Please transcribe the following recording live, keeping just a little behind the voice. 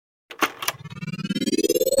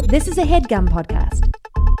This is a HeadGum podcast.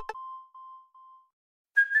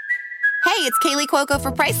 Hey, it's Kaylee Cuoco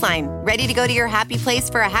for Priceline. Ready to go to your happy place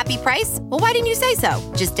for a happy price? Well, why didn't you say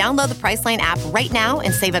so? Just download the Priceline app right now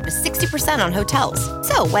and save up to 60% on hotels.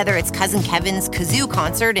 So whether it's Cousin Kevin's Kazoo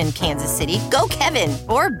Concert in Kansas City, go Kevin,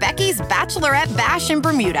 or Becky's Bachelorette Bash in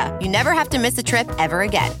Bermuda, you never have to miss a trip ever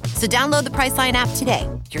again. So download the Priceline app today.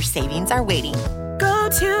 Your savings are waiting. Go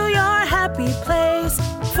to your happy place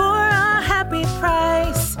for a happy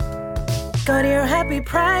price. Go to your happy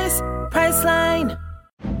price, Priceline.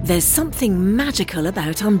 There's something magical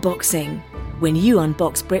about unboxing. When you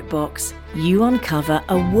unbox BritBox, you uncover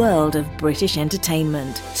a world of British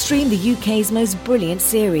entertainment. Stream the UK's most brilliant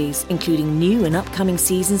series, including new and upcoming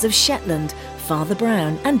seasons of Shetland, Father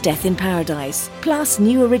Brown and Death in Paradise. Plus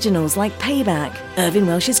new originals like Payback, Irving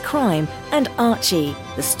Welsh's Crime and Archie,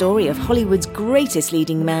 the story of Hollywood's greatest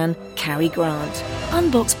leading man, Cary Grant.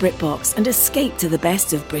 Unbox BritBox and escape to the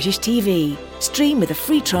best of British TV. Stream with a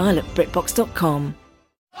free trial at BritBox.com.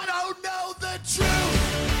 I don't know the truth.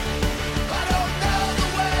 I don't know the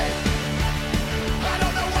way. I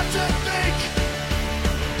don't know what to think.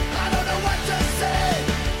 I don't know what to say.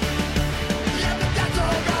 Yeah, but that's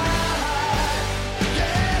alright.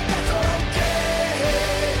 Yeah, that's okay.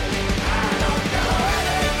 I don't know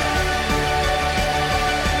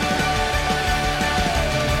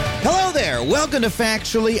anything. Hello there. Welcome to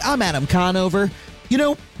Factually. I'm Adam Conover. You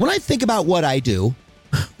know, when I think about what I do,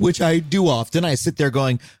 which I do often, I sit there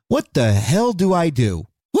going, what the hell do I do?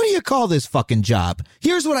 What do you call this fucking job?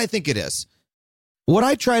 Here's what I think it is. What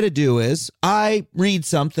I try to do is I read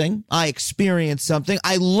something, I experience something,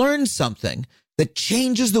 I learn something that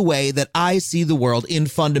changes the way that I see the world in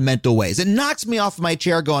fundamental ways. It knocks me off my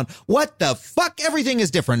chair going, what the fuck? Everything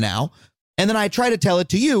is different now. And then I try to tell it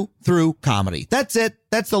to you through comedy. That's it.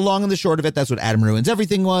 That's the long and the short of it. That's what Adam Ruins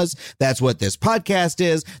Everything was. That's what this podcast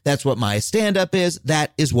is. That's what my stand-up is.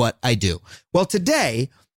 That is what I do. Well, today,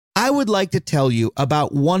 I would like to tell you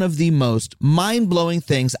about one of the most mind-blowing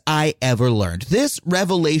things I ever learned. This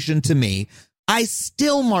revelation to me, I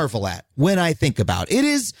still marvel at when I think about. It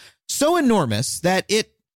is so enormous that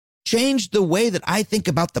it changed the way that I think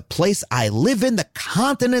about the place I live in, the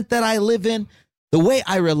continent that I live in, the way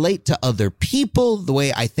I relate to other people, the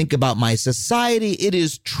way I think about my society. It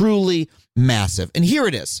is truly massive. And here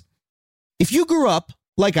it is. If you grew up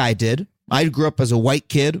like I did, I grew up as a white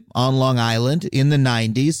kid on Long Island in the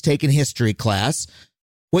 90s, taking history class.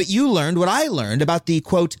 What I learned about the,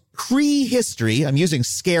 quote, prehistory, I'm using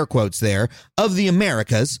scare quotes there, of the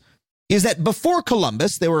Americas, is that before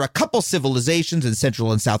Columbus, there were a couple civilizations in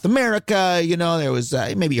Central and South America. You know, there was,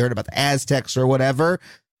 maybe you heard about the Aztecs or whatever.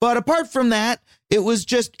 But apart from that, it was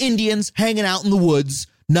just Indians hanging out in the woods,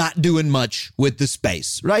 not doing much with the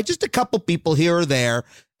space, right? Just a couple people here or there,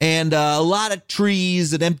 and a lot of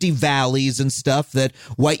trees and empty valleys and stuff that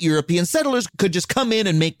white European settlers could just come in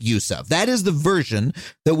and make use of. That is the version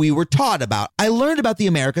that we were taught about. I learned about the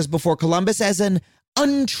Americas before Columbus as an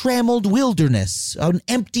untrammeled wilderness, an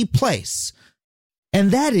empty place. And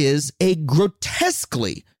that is a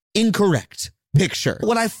grotesquely incorrect picture.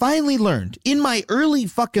 What I finally learned in my early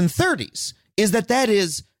fucking 30s is that that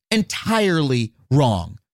is entirely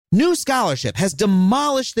wrong. New scholarship has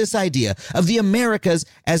demolished this idea of the Americas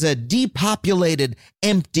as a depopulated,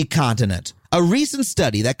 empty continent. A recent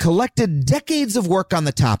study that collected decades of work on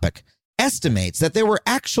the topic estimates that there were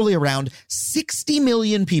actually around 60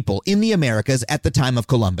 million people in the Americas at the time of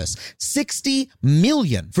Columbus. 60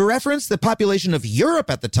 million. For reference, the population of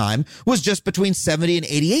Europe at the time was just between 70 and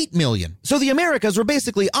 88 million. So the Americas were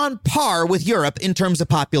basically on par with Europe in terms of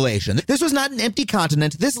population. This was not an empty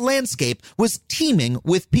continent. This landscape was teeming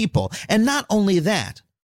with people. And not only that,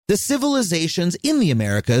 the civilizations in the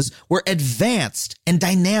Americas were advanced and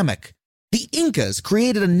dynamic. The Incas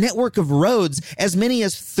created a network of roads as many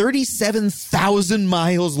as 37,000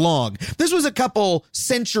 miles long. This was a couple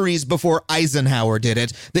centuries before Eisenhower did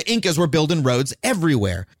it. The Incas were building roads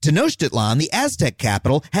everywhere. Tenochtitlan, the Aztec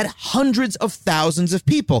capital, had hundreds of thousands of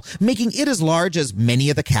people, making it as large as many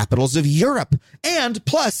of the capitals of Europe. And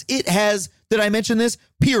plus, it has, did I mention this?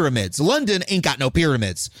 Pyramids. London ain't got no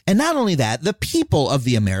pyramids. And not only that, the people of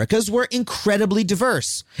the Americas were incredibly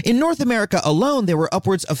diverse. In North America alone, there were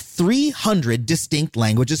upwards of 300 distinct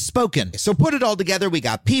languages spoken. So put it all together, we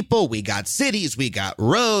got people, we got cities, we got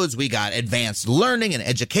roads, we got advanced learning and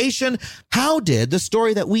education. How did the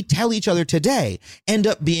story that we tell each other today end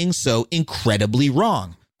up being so incredibly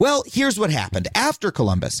wrong? Well, here's what happened. After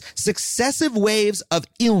Columbus, successive waves of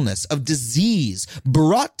illness, of disease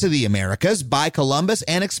brought to the Americas by Columbus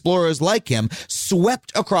and explorers like him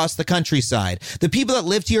swept across the countryside. The people that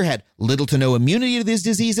lived here had little to no immunity to these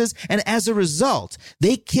diseases, and as a result,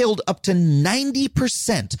 they killed up to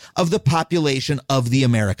 90% of the population of the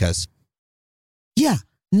Americas. Yeah,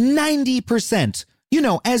 90%.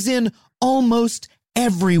 As in almost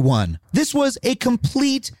everyone. This was a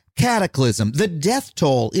complete cataclysm. The death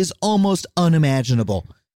toll is almost unimaginable.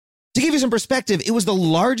 To give you some perspective, it was the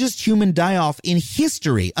largest human die-off in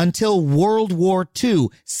history until World War II,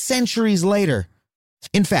 centuries later.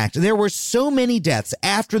 In fact, there were so many deaths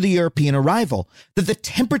after the European arrival that the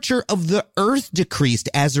temperature of the earth decreased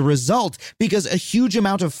as a result because a huge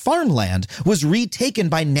amount of farmland was retaken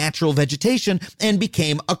by natural vegetation and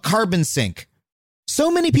became a carbon sink.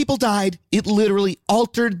 So many people died, it literally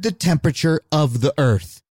altered the temperature of the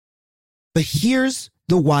earth. But here's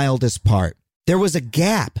the wildest part. There was a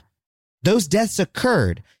gap. Those deaths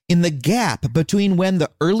occurred in the gap between when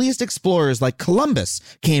the earliest explorers like Columbus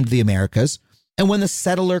came to the Americas and when the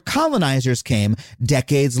settler colonizers came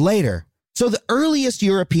decades later. So the earliest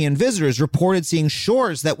European visitors reported seeing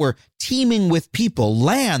shores that were teeming with people,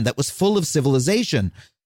 land that was full of civilization.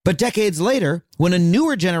 But decades later, when a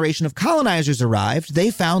newer generation of colonizers arrived, they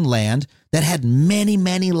found land that had many,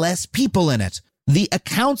 many less people in it. The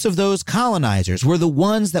accounts of those colonizers were the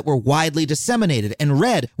ones that were widely disseminated and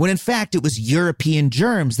read, when in fact it was European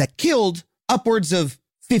germs that killed upwards of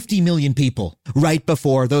 50 million people right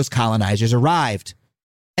before those colonizers arrived.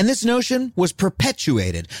 And this notion was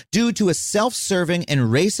perpetuated due to a self-serving and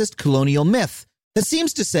racist colonial myth that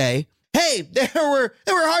seems to say, hey, there were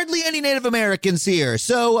hardly any Native Americans here,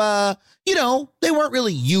 so, they weren't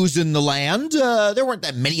really using the land. There weren't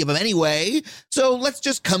that many of them anyway, so let's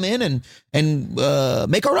just come in and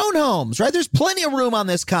make our own homes, right? There's plenty of room on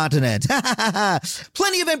this continent.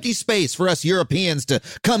 Plenty of empty space for us Europeans to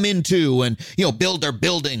come into and, build our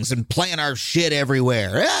buildings and plant our shit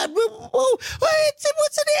everywhere.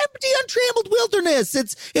 What's an empty, untrammeled wilderness?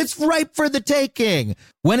 It's ripe for the taking.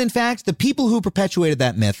 When in fact, the people who perpetuated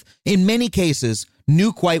that myth, in many cases,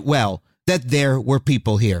 knew quite well that there were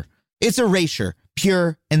people here. It's erasure,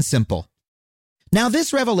 pure and simple. Now,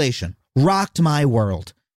 this revelation rocked my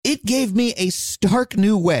world. It gave me a stark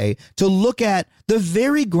new way to look at the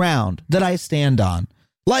very ground that I stand on.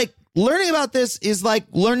 Like, learning about this is like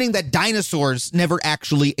learning that dinosaurs never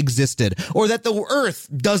actually existed, or that the Earth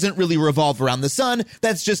doesn't really revolve around the sun.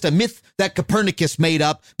 That's just a myth that Copernicus made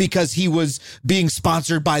up because he was being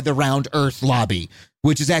sponsored by the Round Earth lobby,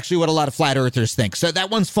 which is actually what a lot of flat earthers think. So that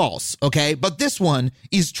one's false, okay? But this one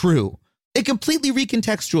is true. It completely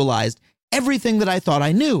recontextualized everything that I thought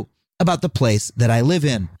I knew about the place that I live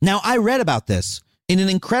in. Now, I read about this in an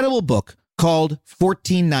incredible book called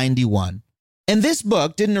 1491. And this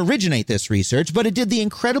book didn't originate this research, but it did the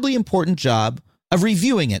incredibly important job of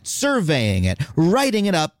reviewing it, surveying it, writing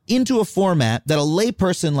it up into a format that a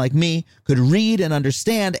layperson like me could read and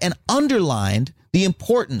understand, and underlined the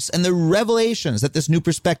importance and the revelations that this new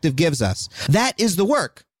perspective gives us. That is the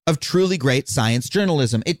work of truly great science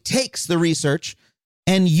journalism. It takes the research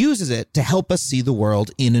and uses it to help us see the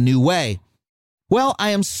world in a new way. Well, I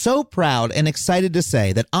am so proud and excited to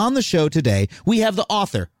say that on the show today, we have the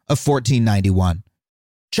author of 1491.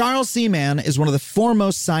 Charles C. Mann is one of the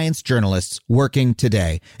foremost science journalists working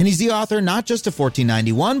today, and he's the author not just of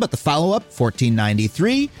 1491, but the follow-up,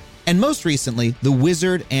 1493, and most recently, The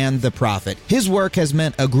Wizard and the Prophet. His work has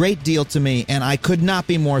meant a great deal to me, and I could not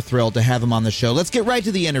be more thrilled to have him on the show. Let's get right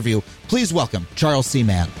to the interview. Please welcome Charles C.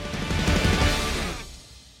 Mann.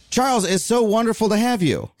 Charles, it's so wonderful to have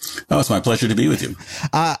you. Oh, it's my pleasure to be with you.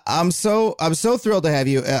 I'm so thrilled to have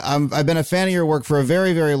you. I've been a fan of your work for a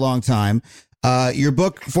very, very long time. Your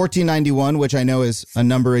book, 1491, which I know is a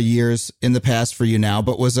number of years in the past for you now,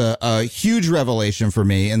 but was a huge revelation for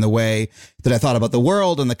me in the way that I thought about the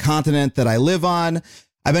world and the continent that I live on.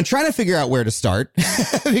 I've been trying to figure out where to start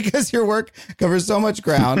because your work covers so much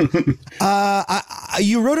ground.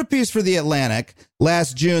 You wrote a piece for The Atlantic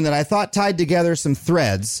last June that I thought tied together some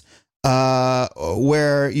threads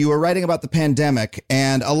where you were writing about the pandemic,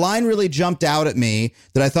 and a line really jumped out at me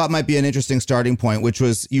that I thought might be an interesting starting point, which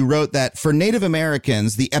was you wrote that for Native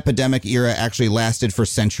Americans, the epidemic era actually lasted for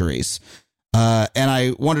centuries. And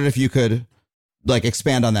I wondered if you could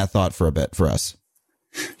expand on that thought for a bit for us.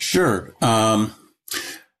 Sure.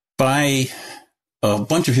 By a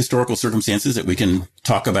bunch of historical circumstances that we can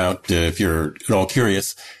talk about if you're at all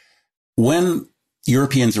curious, when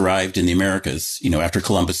Europeans arrived in the Americas, after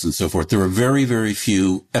Columbus and so forth, there were very, very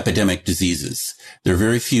few epidemic diseases. There were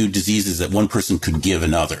very few diseases that one person could give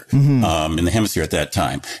another, in the hemisphere at that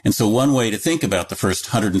time. And so one way to think about the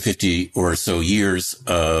first 150 or so years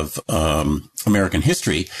of, American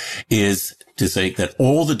history is to say that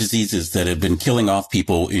all the diseases that had been killing off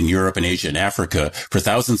people in Europe and Asia and Africa for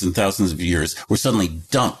thousands and thousands of years were suddenly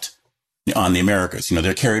dumped on the Americas.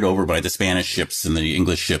 They're carried over by the Spanish ships and the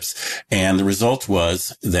English ships. And the result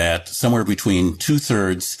was that somewhere between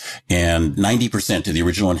 2/3 and 90% of the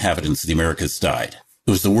original inhabitants of the Americas died.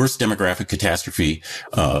 It was the worst demographic catastrophe,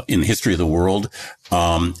 in the history of the world.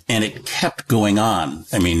 And it kept going on.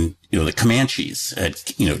 I mean, the Comanches had,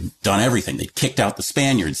 done everything. They kicked out the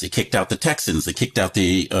Spaniards. They kicked out the Texans. They kicked out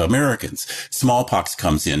the Americans. Smallpox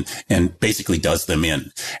comes in and basically does them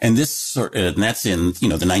in. And and that's in,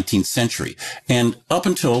 the 19th century. And up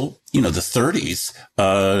until, the 30s,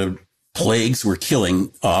 plagues were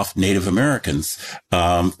killing off Native Americans,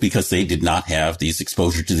 because they did not have these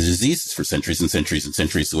exposure to the diseases for centuries and centuries and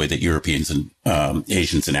centuries, the way that Europeans and,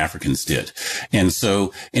 Asians and Africans did. And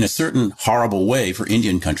so in a certain horrible way for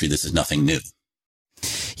Indian country, this is nothing new.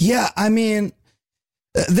 Yeah. I mean,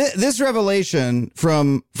 this revelation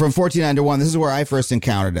from 1491, this is where I first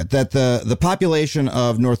encountered it, that the population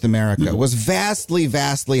of North America was vastly,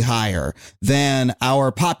 vastly higher than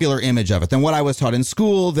our popular image of it, than what I was taught in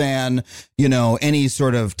school, than, any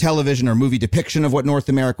sort of television or movie depiction of what North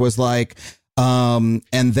America was like. And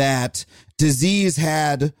that disease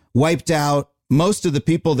had wiped out most of the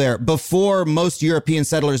people there before most European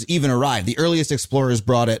settlers even arrived. The earliest explorers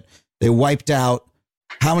brought it. They wiped out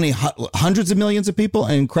how many hundreds of millions of people?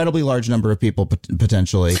 An incredibly large number of people,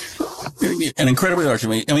 potentially. An incredibly large. I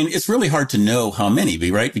mean, it's really hard to know how many,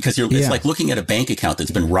 right? Because it's like looking at a bank account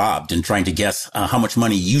that's been robbed and trying to guess how much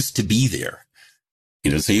money used to be there.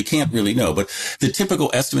 So you can't really know. But the typical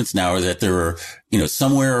estimates now are that there are,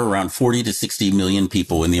 somewhere around 40 to 60 million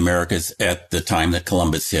people in the Americas at the time that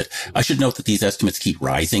Columbus hit. I should note that these estimates keep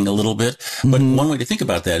rising a little bit. But one way to think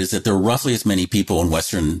about that is that there are roughly as many people in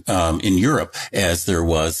in Europe as there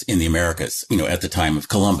was in the Americas, at the time of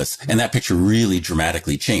Columbus. And that picture really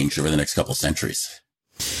dramatically changed over the next couple centuries.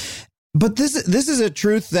 But this is a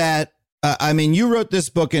truth that, you wrote this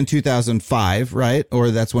book in 2005, right? Or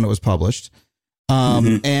that's when it was published.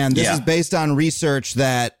 And this is based on research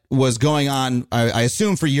that was going on, I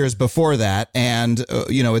assume, for years before that. And,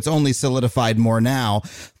 it's only solidified more now.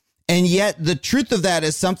 And yet the truth of that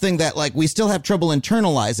is something that, we still have trouble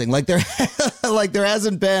internalizing. There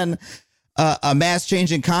hasn't been a mass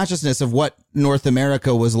change in consciousness of what North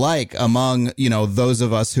America was like among, those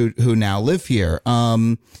of us who now live here. I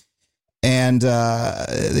don't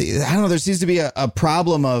know, there seems to be a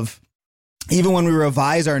problem of, even when we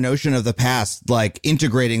revise our notion of the past,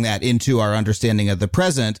 integrating that into our understanding of the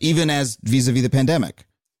present, even as vis-a-vis the pandemic.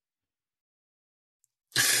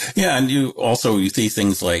 Yeah. And you see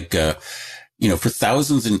things like, for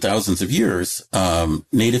thousands and thousands of years,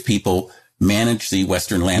 Native people managed the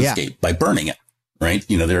Western landscape by burning it, right?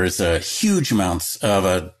 There is a huge amounts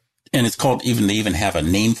of and it's called they even have a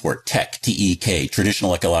name for it, TEK,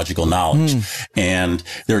 traditional ecological knowledge. And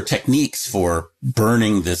there are techniques for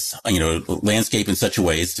burning this, landscape in such a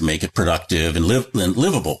way as to make it productive and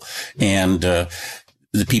livable. And, the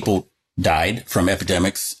people died from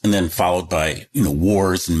epidemics and then followed by,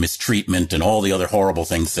 wars and mistreatment and all the other horrible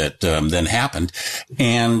things that, then happened.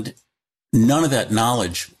 And none of that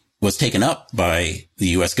knowledge was taken up by the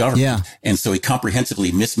U.S. government. Yeah. And so he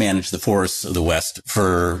comprehensively mismanaged the forests of the West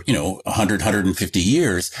for, 100, 150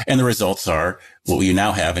 years. And the results are what we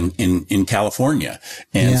now have in California.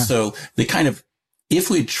 And so they if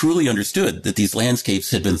we had truly understood that these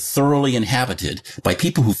landscapes had been thoroughly inhabited by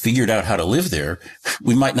people who figured out how to live there,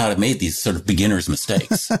 we might not have made these sort of beginner's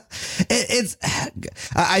mistakes.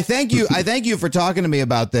 I thank you for talking to me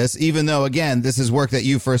about this, even though, again, this is work that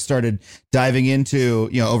you first started diving into,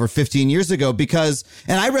 over 15 years ago,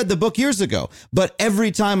 and I read the book years ago, but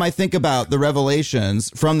every time I think about the revelations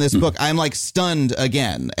from this book, I'm stunned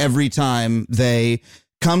again every time they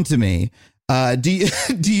come to me.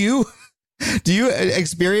 Do you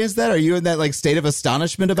experience that? Are you in that state of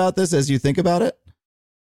astonishment about this as you think about it?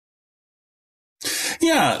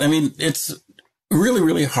 Yeah. I mean, it's really,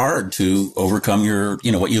 really hard to overcome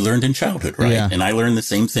what you learned in childhood, right? Yeah. And I learned the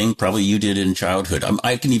same thing probably you did in childhood.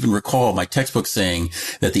 I can even recall my textbook saying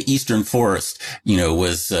that the eastern forest,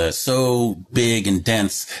 was so big and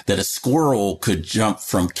dense that a squirrel could jump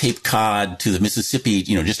from Cape Cod to the Mississippi,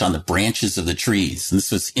 just on the branches of the trees. And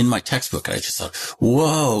this was in my textbook. And I just thought,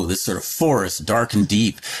 whoa, this sort of forest, dark and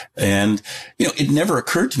deep. And, it never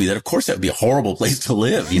occurred to me that, of course, that would be a horrible place to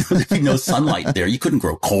live. There'd be no sunlight there. You couldn't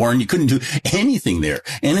grow corn. You couldn't do anything there.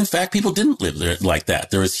 And in fact, people didn't live there like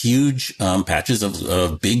that. There was huge patches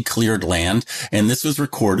of big cleared land, and this was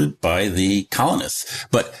recorded by the colonists.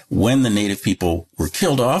 But when the native people were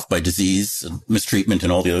killed off by disease, mistreatment,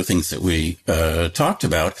 and all the other things that we talked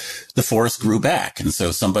about, the forest grew back. And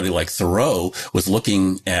so somebody like Thoreau was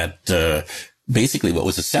looking at basically what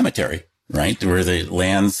was a cemetery, right, where the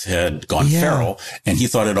lands had gone feral, and he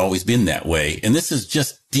thought it had always been that way. And this is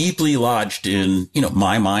just deeply lodged in,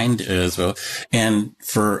 my mind as well. And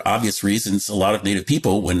for obvious reasons, a lot of Native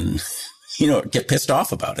people, when, get pissed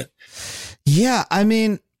off about it. Yeah, I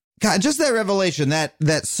mean, God, just that revelation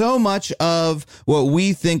that so much of what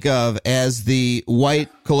we think of as the white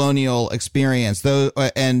colonial experience,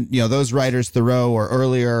 those writers, Thoreau or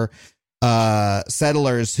earlier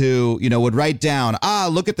settlers who, would write down,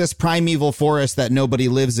 look at this primeval forest that nobody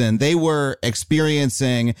lives in. They were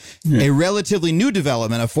experiencing a relatively new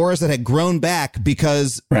development, a forest that had grown back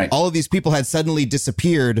because all of these people had suddenly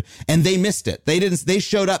disappeared and they missed it. They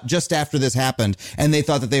showed up just after this happened and they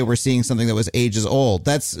thought that they were seeing something that was ages old.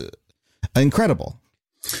 That's incredible.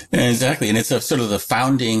 Exactly. And it's a sort of the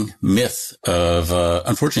founding myth of,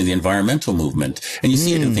 unfortunately, the environmental movement. And you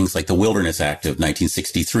see it in things like the Wilderness Act of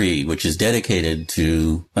 1963, which is dedicated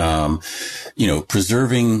to,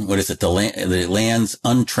 preserving, the lands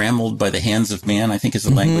untrammeled by the hands of man, I think is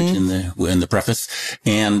the language in the preface.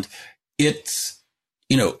 And it's,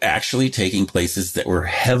 actually taking places that were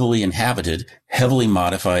heavily inhabited, heavily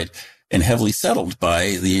modified, and heavily settled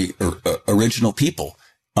by the original people.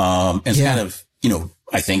 And kind of,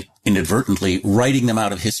 I think inadvertently writing them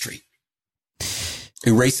out of history,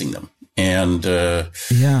 erasing them. And,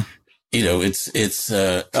 it's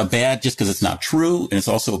a bad just because it's not true. And it's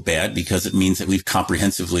also bad because it means that we've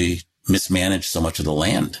comprehensively mismanaged so much of the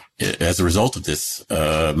land as a result of this,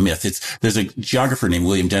 myth. There's a geographer named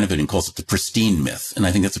William Denevan who calls it the pristine myth. And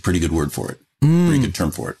I think that's a pretty good word for it. Pretty good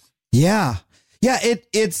term for it. Yeah. Yeah,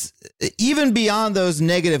 it's even beyond those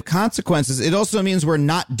negative consequences. It also means we're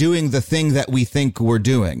not doing the thing that we think we're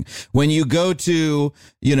doing. When you go to,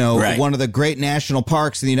 one of the great national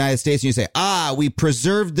parks in the United States and you say, we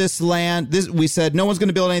preserved this land. We said no one's going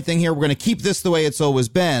to build anything here. We're going to keep this the way it's always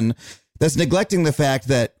been. That's neglecting the fact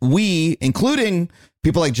that we, including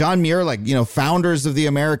people like John Muir, founders of the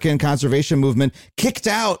American conservation movement, kicked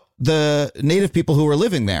out the native people who were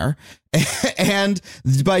living there. And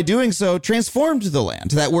by doing so, transformed the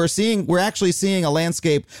land that we're actually seeing a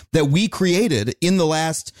landscape that we created in the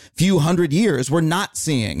last few hundred years. We're not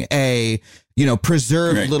seeing a,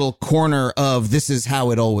 preserved little corner of this is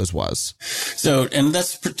how it always was. So, and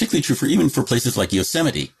that's particularly true for places like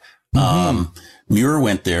Yosemite. Muir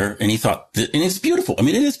went there and he thought and it's beautiful. I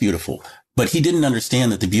mean, it is beautiful, but he didn't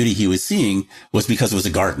understand that the beauty he was seeing was because it was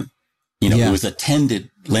a garden. It was a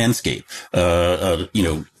tended landscape,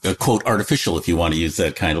 quote, artificial, if you want to use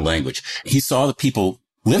that kind of language. He saw the people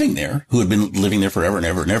living there who had been living there forever and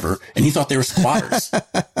ever and ever. And he thought they were squatters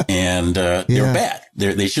and, they were bad.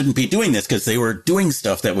 They shouldn't be doing this because they were doing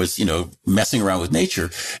stuff that was, messing around with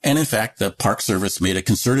nature. And in fact, the Park Service made a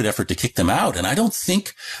concerted effort to kick them out. And I don't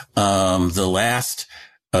think, the last,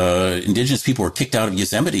 indigenous people were kicked out of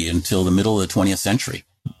Yosemite until the middle of the 20th century.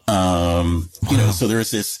 So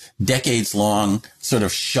there's this decades long sort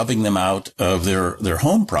of shoving them out of their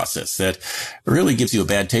home process that really gives you a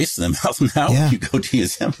bad taste in the mouth now when you go to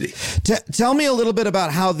Yosemite. Tell me a little bit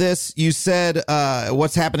about how you said,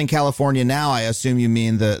 what's happening in California now. I assume you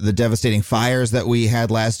mean the devastating fires that we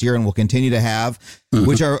had last year and will continue to have,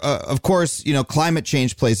 which are, of course, climate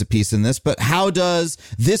change plays a piece in this. But how does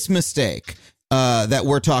this mistake that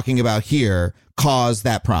we're talking about here cause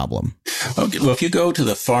that problem? Okay, well, if you go to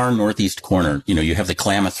the far northeast corner, you have the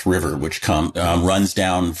Klamath River, which runs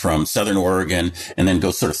down from southern Oregon and then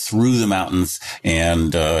goes sort of through the mountains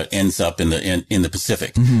and ends up in the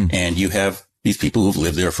Pacific. And you have these people who've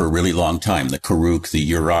lived there for a really long time, the Karuk, the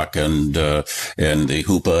Yurok, and the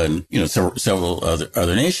Hoopa, and several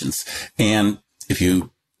other nations. And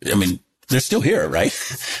they're still here, right?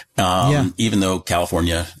 Even though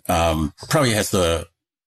California probably has the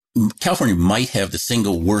California might have the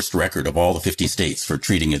single worst record of all the 50 states for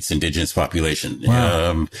treating its indigenous population.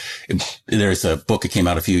 Wow. There's a book that came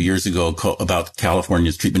out a few years ago about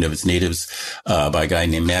California's treatment of its natives by a guy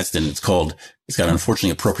named Marsden. It's got an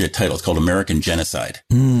unfortunately appropriate title. It's called American Genocide.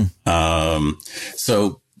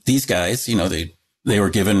 So these guys, they were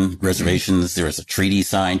given reservations. There was a treaty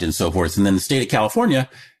signed and so forth. And then the state of California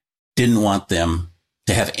didn't want them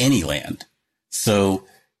to have any land. So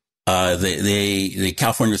the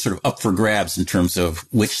California was sort of up for grabs in terms of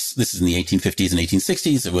this is in the 1850s and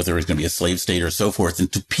 1860s, whether it was going to be a slave state or so forth. And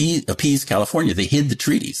to appease California, they hid the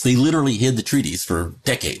treaties. They literally hid the treaties for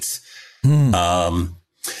decades. And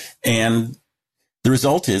the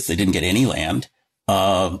result is they didn't get any land.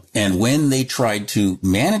 And when they tried to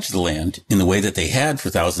manage the land in the way that they had for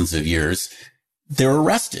thousands of years, they were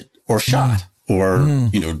arrested or shot. Or,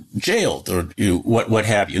 jailed or what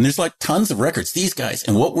have you. And there's like tons of records. These guys,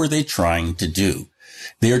 and what were they trying to do?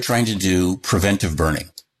 They were trying to do preventive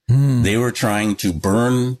burning. They were trying to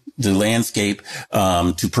burn the landscape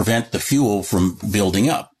to prevent the fuel from building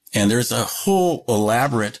up. And there's a whole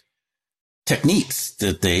elaborate techniques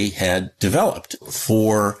that they had developed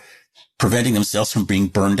for preventing themselves from being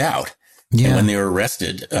burned out. Yeah. And when they were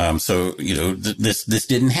arrested, this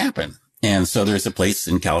didn't happen. And so there's a place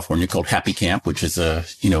in California called Happy Camp, which is a,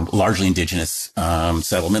 largely indigenous,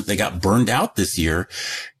 settlement. They got burned out this year,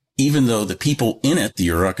 even though the people in it, the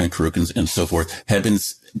Yurok and Kurukans and so forth, had been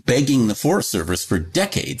begging the Forest Service for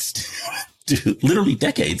decades, literally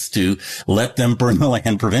decades, to let them burn the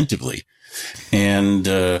land preventively. And,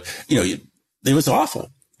 it was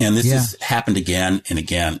awful. And this has happened again and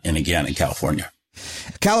again and again in California.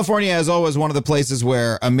 California is always one of the places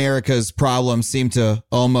where America's problems seem to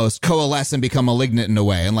almost coalesce and become malignant in a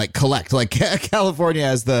way and collect California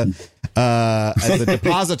as the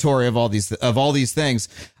depository of all these things.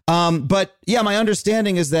 But yeah, my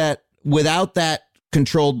understanding is that without that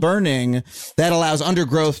controlled burning, that allows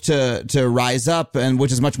undergrowth to rise up, and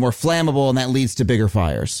which is much more flammable, and that leads to bigger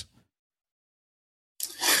fires.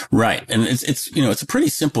 Right. And it's a pretty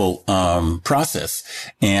simple, process.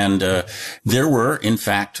 And, there were, in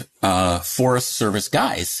fact, Forest Service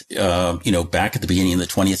guys, back at the beginning of the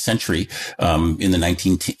 20th century, in the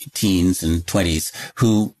 19-teens and 20s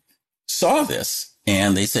who saw this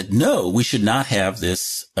and they said, no, we should not have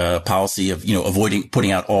this, policy of, avoiding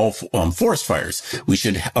putting out all, forest fires. We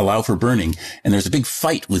should allow for burning. And there's a big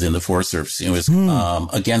fight within the Forest Service. It was,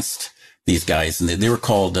 against these guys, and they were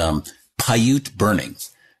called, Paiute burning.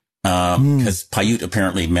 Because Paiute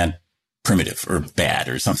apparently meant primitive or bad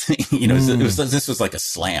or something, this was like a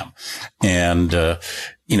slam, and,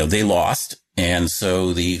 they lost. And so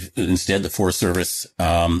instead the Forest Service,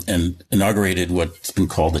 inaugurated what's been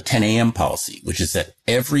called the 10 a.m. policy, which is that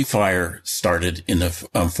every fire started in the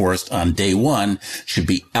forest on day one should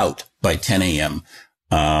be out by 10 a.m.,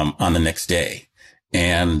 on the next day.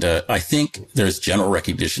 And, I think there's general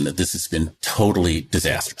recognition that this has been totally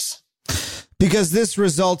disastrous. Because this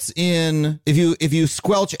results in, if you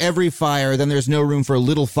squelch every fire, then there's no room for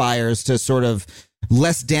little fires to sort of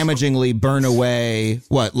less damagingly burn away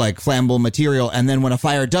flammable material. And then when a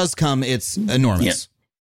fire does come, it's enormous.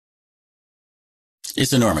 Yeah.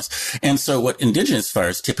 It's enormous. And so what indigenous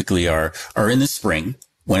fires typically are in the spring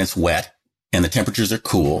when it's wet and the temperatures are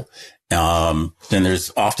cool. Then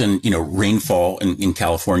there's often, rainfall in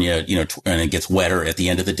California, and it gets wetter at the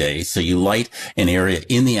end of the day. So you light an area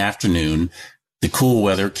in the afternoon. The cool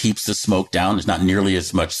weather keeps the smoke down. There's not nearly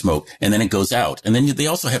as much smoke. And then it goes out. And then they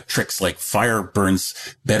also have tricks like fire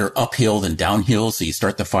burns better uphill than downhill. So you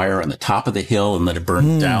start the fire on the top of the hill and let it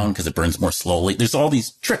burn down because it burns more slowly. There's all these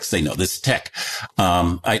tricks they know, this tech.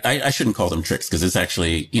 I shouldn't call them tricks because it's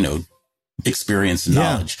actually, experience and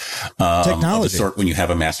knowledge, technology of the sort when you have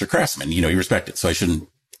a master craftsman, you respect it. So I shouldn't,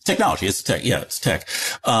 technology, it's tech. Yeah, it's tech.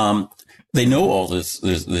 They know all this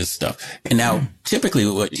stuff. And now typically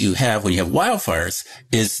what you have when you have wildfires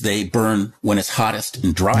is they burn when it's hottest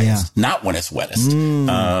and driest, not when it's wettest.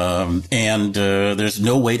 There's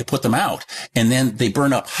no way to put them out. And then they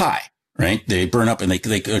burn up high. Right? They burn up and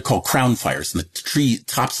they're called crown fires, and the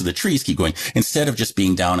tops of the trees keep going instead of just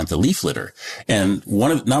being down at the leaf litter. And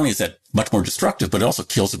not only is that much more destructive, but it also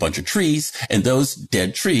kills a bunch of trees, and those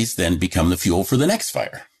dead trees then become the fuel for the next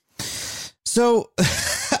fire. So,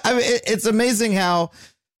 I mean, it's amazing how,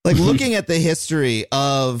 looking at the history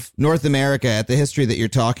of North America, at the history that you're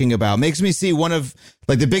talking about, makes me see one of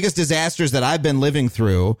the biggest disasters that I've been living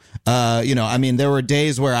through. There were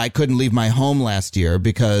days where I couldn't leave my home last year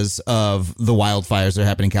because of the wildfires that are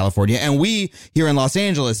happening in California. And we here in Los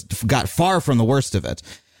Angeles got far from the worst of it.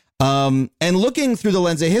 And looking through the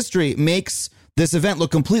lens of history makes this event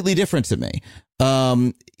look completely different to me.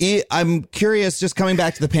 I'm curious, just coming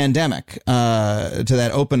back to the pandemic, to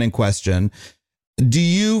that opening question. Do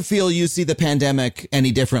you feel you see the pandemic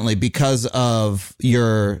any differently because of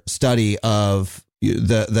your study of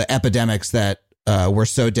the epidemics that were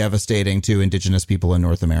so devastating to indigenous people in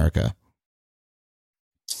North America?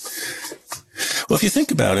 Well, if you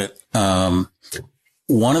think about it,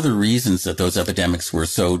 one of the reasons that those epidemics were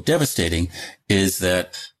so devastating is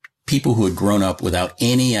that people who had grown up without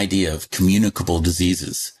any idea of communicable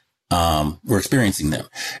diseases were experiencing them.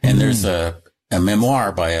 And there's a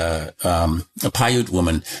memoir by a Paiute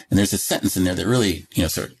woman, and there's a sentence in there that really,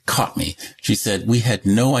 sort of caught me. She said, "We had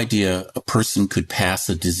no idea a person could pass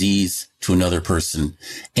a disease to another person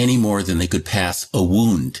any more than they could pass a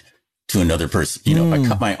wound to another person. If I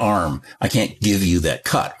cut my arm, I can't give you that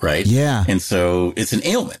cut, right? Yeah. And so it's an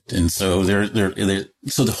ailment. And so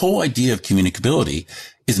so the whole idea of communicability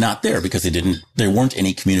is not there because there weren't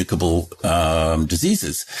any communicable,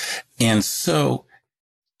 diseases. And so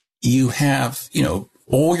you have,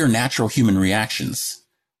 all your natural human reactions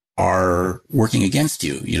are working against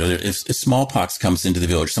you. If smallpox comes into the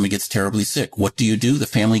village, somebody gets terribly sick, what do? The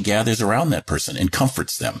family gathers around that person and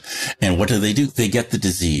comforts them. And what do? They get the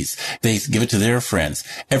disease. They give it to their friends.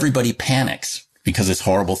 Everybody panics because this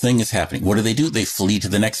horrible thing is happening. What do? They flee to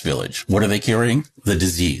the next village. What are they carrying? The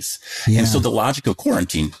disease. Yeah. And so the logic of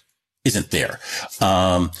quarantine isn't there.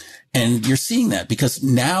 And you're seeing that because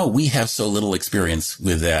now we have so little experience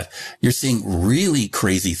with that. You're seeing really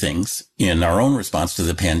crazy things in our own response to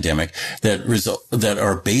the pandemic that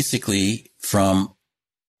are basically from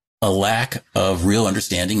a lack of real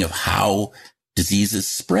understanding of how diseases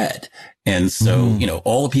spread. And so,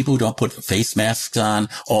 all the people who don't put face masks on,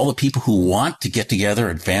 all the people who want to get together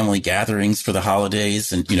at family gatherings for the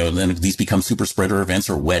holidays, and, then these become super spreader events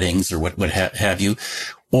or weddings or what have you.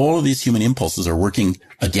 All of these human impulses are working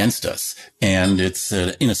against us. And it's,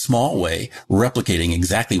 in a small way, replicating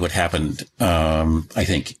exactly what happened, I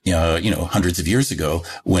think, hundreds of years ago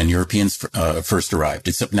when Europeans first arrived,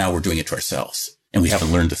 except now we're doing it to ourselves. And we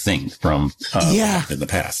haven't learned a thing from what happened in the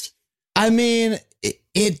past. I mean,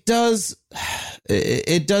 it does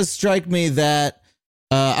strike me that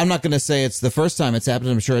I'm not going to say it's the first time it's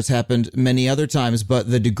happened. I'm sure it's happened many other times, but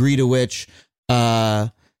the degree to which,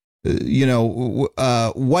 white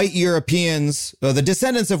Europeans, the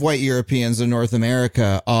descendants of white Europeans in North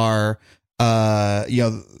America are,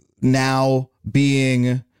 now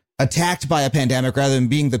being attacked by a pandemic rather than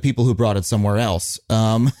being the people who brought it somewhere else,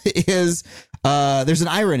 there's an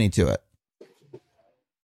irony to it.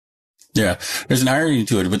 Yeah, there's an irony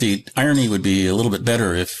to it, but the irony would be a little bit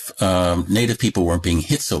better if Native people weren't being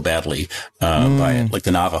hit so badly by it, like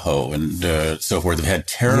the Navajo and so forth. They've had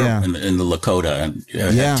terrible in the Lakota and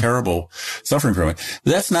had terrible suffering from it.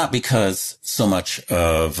 But that's not because so much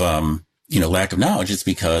of lack of knowledge. It's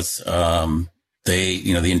because the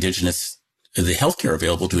indigenous. The healthcare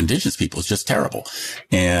available to indigenous people is just terrible.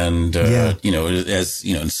 And,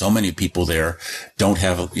 and so many people there don't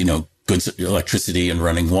have, good electricity and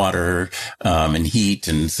running water, and heat.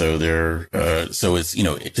 And so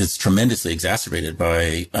it's tremendously exacerbated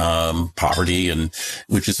by, poverty and,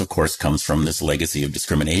 which is, of course, comes from this legacy of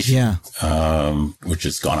discrimination, which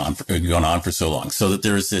has gone on for so long. So that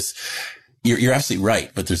there's this, you're absolutely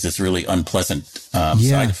right, but there's this really unpleasant,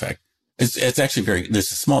 side effect. It's actually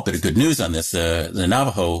there's a small bit of good news on this. The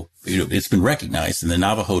Navajo, it's been recognized, and the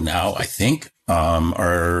Navajo now, I think,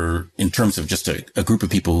 are, in terms of just a group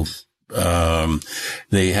of people,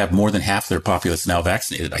 they have more than half their populace now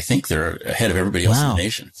vaccinated. I think they're ahead of everybody else in the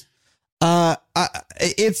nation.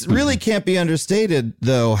 It's really can't be understated,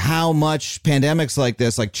 though, how much pandemics like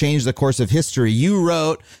this, change the course of history. You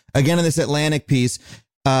wrote, again, in this Atlantic piece,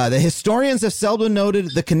 the historians have seldom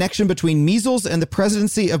noted the connection between measles and the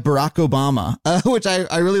presidency of Barack Obama, which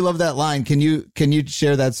I really love that line. Can you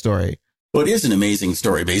share that story? Well, it is an amazing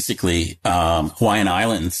story. Basically, Hawaiian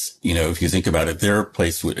Islands, if you think about it, they're a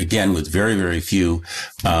place with very, very few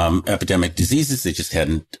epidemic diseases. They just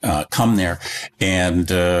hadn't come there. And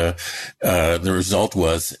the result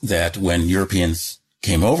was that when Europeans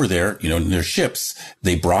came over there, in their ships,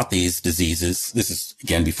 they brought these diseases. This is,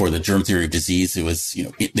 again, before the germ theory of disease. It was,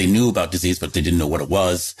 they knew about disease, but they didn't know what it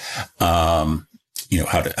was. How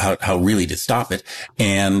really to stop it.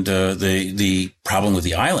 And, the problem with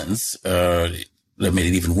the islands, that made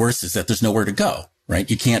it even worse is that there's nowhere to go, right?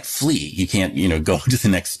 You can't flee. You can't, go to the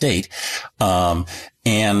next state. So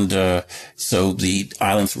the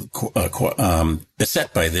islands were,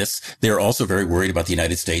 beset by this. They're also very worried about the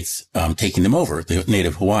United States, taking them over, the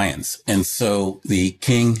native Hawaiians. And so the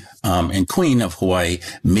king, and queen of Hawaii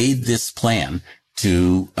made this plan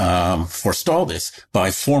to forestall this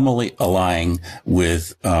by formally allying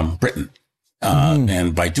with Britain.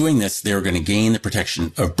 And by doing this, they were going to gain the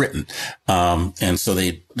protection of Britain. And so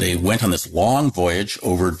they went on this long voyage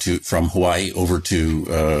from Hawaii over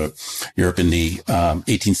to Europe in the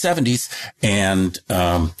 1870s. And,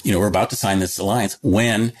 we're about to sign this alliance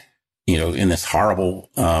when, in this horrible,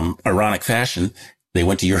 ironic fashion, they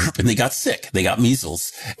went to Europe and they got sick. They got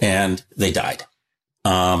measles and they died.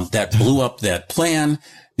 That blew up that plan.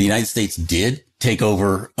 The United States did take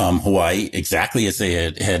over Hawaii exactly as they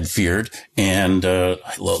had feared. And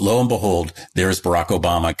lo and behold, there's Barack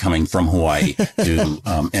Obama coming from Hawaii to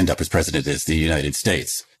end up as president of the United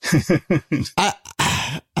States.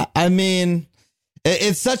 I mean,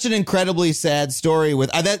 it's such an incredibly sad story.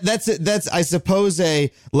 With that's I suppose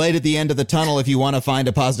a light at the end of the tunnel if you want to find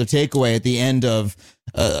a positive takeaway at the end of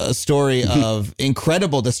a story of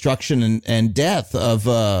incredible destruction and death of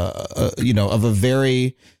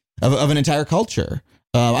an entire culture.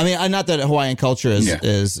 I mean, not that Hawaiian culture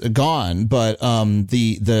is gone, but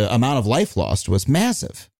the amount of life lost was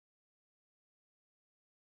massive.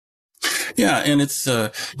 Yeah. And it's,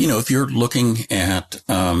 if you're looking at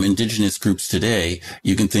indigenous groups today,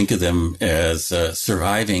 you can think of them as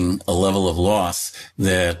surviving a level of loss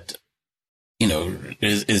that,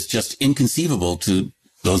 is just inconceivable to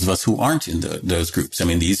those of us who aren't in those groups. I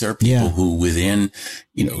mean, these are people who within,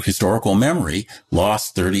 historical memory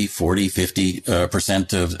lost 30, 40,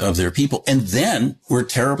 50% of their people and then were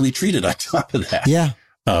terribly treated on top of that. Yeah.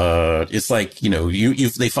 It's like,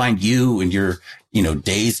 they find you and you're,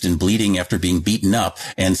 dazed and bleeding after being beaten up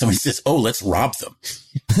and somebody says, oh, let's rob them.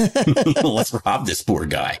 Let's rob this poor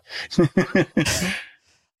guy.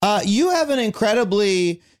 You have an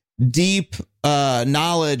incredibly deep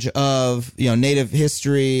knowledge of Native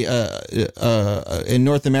history in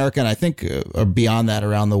North America, and I think beyond that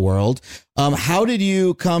around the world. How did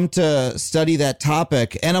you come to study that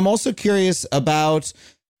topic? And I'm also curious about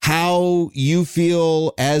how you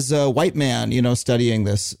feel as a white man, studying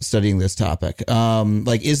this topic.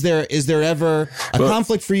 Is there ever a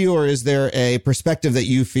conflict for you, or is there a perspective that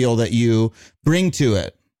you feel that you bring to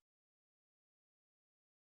it?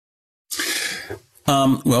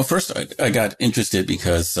 Well, first I got interested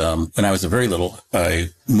because, when I was very little, I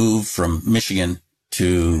moved from Michigan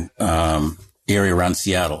to, area around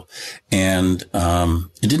Seattle. And,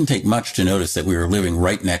 it didn't take much to notice that we were living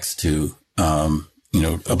right next to,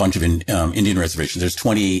 a bunch of Indian reservations. There's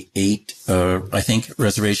 28, I think,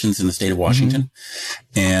 reservations in the state of Washington.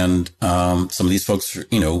 Mm-hmm. And, some of these folks,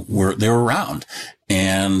 they were around.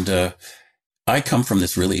 And, I come from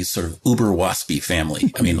this really sort of uber waspy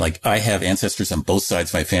family. I mean, I have ancestors on both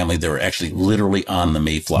sides of my family that were actually literally on the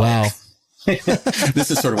Mayflower. Wow.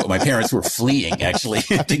 This is sort of what my parents were fleeing, actually,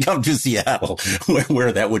 to come to Seattle,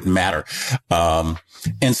 where that wouldn't matter.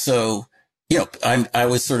 And so, I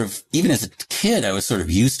was sort of, even as a kid, I was sort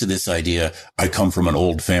of used to this idea. I come from an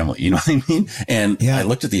old family, you know what I mean? And I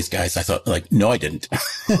looked at these guys, I thought no, I didn't.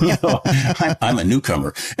 I'm a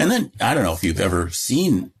newcomer. And then I don't know if you've ever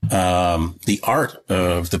seen, the art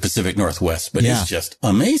of the Pacific Northwest, but it's just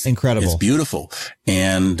amazing. Incredible. It's beautiful.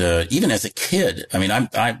 And, even as a kid, I mean,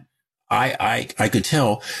 I could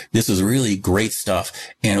tell this was really great stuff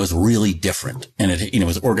and it was really different. And it,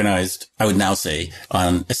 was organized, I would now say,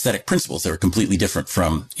 on aesthetic principles that were completely different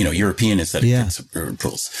from, European aesthetic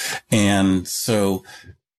principles. And so,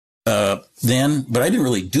 but I didn't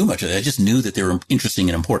really do much of that. I just knew that they were interesting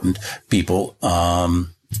and important people,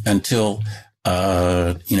 until,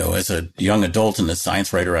 as a young adult and a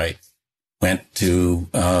science writer, I went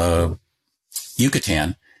to,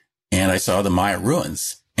 Yucatan and I saw the Maya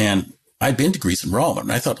ruins. And I'd been to Greece and Rome,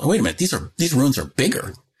 and I thought, oh, wait a minute, these ruins are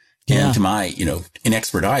bigger. Yeah. And to my,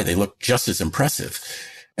 inexpert eye, they look just as impressive.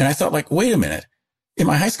 And I thought, wait a minute. In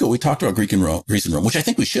my high school, we talked about Greece and Rome, which I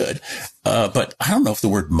think we should. But I don't know if the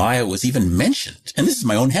word Maya was even mentioned. And this is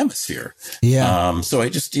my own hemisphere. Yeah. So I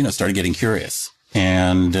just, started getting curious.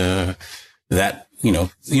 And, that,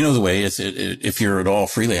 the way is if you're at all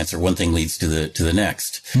freelancer, one thing leads to the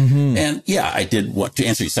next. Mm-hmm. And I did to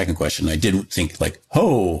answer your second question. I did think I'm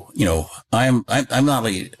not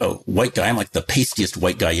like a white guy. I'm like the pastiest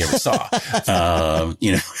white guy you ever saw.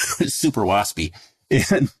 Super waspy.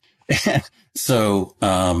 And so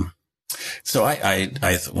I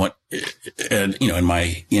went, and, in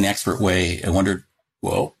my inexpert way, I wondered,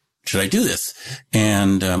 well, should I do this?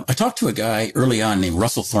 And I talked to a guy early on named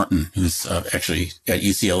Russell Thornton, who's actually at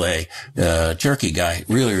UCLA, Cherokee guy,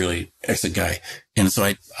 really, really excellent guy. And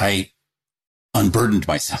so I unburdened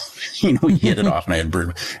myself. He hit it off and I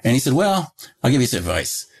unburdened. And he said, well, I'll give you some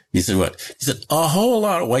advice. He said, what? He said, a whole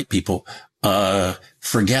lot of white people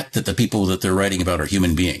forget that the people that they're writing about are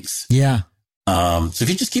human beings. Yeah. So if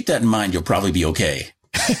you just keep that in mind, you'll probably be okay.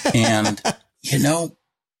 And,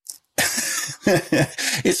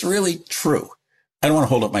 it's really true. I don't want to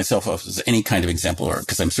hold up myself up as any kind of exemplar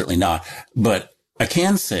because I'm certainly not. But I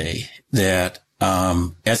can say that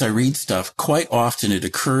as I read stuff, quite often it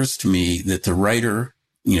occurs to me that the writer,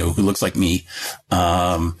 who looks like me,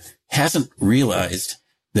 hasn't realized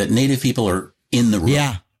that Native people are in the room.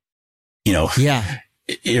 Yeah. Yeah.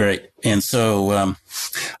 You're right. And so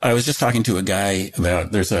I was just talking to a guy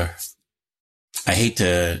about I hate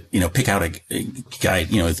to, pick out a guy,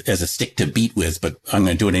 as a stick to beat with, but I'm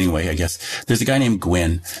going to do it anyway, I guess. There's a guy named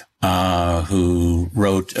Gwynn, who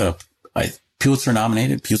wrote, Pulitzer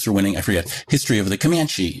nominated, Pulitzer winning, I forget, History of the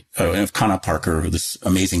Comanche, of Connor Parker, this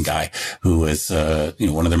amazing guy who was,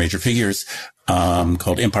 one of their major figures,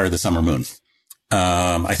 called Empire of the Summer Moon.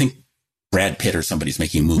 I think Brad Pitt or somebody's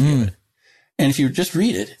making a movie of it. And if you just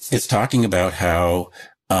read it, it's talking about how,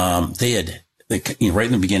 they had, right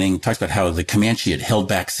in the beginning, talks about how the Comanche had held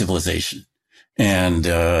back civilization. And,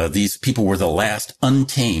 these people were the last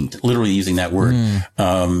untamed, literally using that word,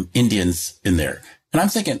 Indians in there. And I'm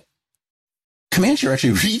thinking, Comanche are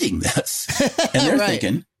actually reading this and they're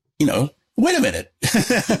thinking, wait a minute.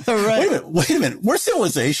 Wait a minute. We're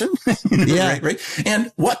civilization. Yeah. Right.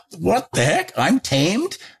 And what the heck? I'm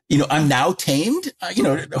tamed. I'm now tamed.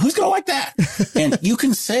 Who's going to like that? And you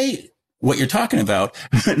can say what you're talking about,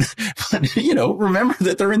 but remember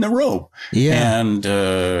that they're in the room. Yeah. And,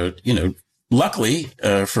 luckily,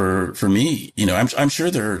 for me, I'm sure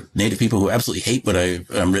there are Native people who absolutely hate what I've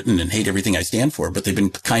written and hate everything I stand for, but they've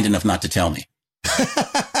been kind enough not to tell me.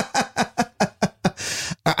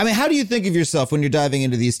 I mean, how do you think of yourself when you're diving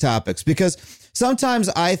into these topics? Because sometimes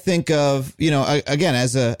I think of, again,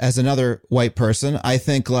 as another white person, I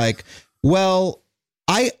think like, well,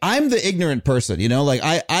 I'm the ignorant person, like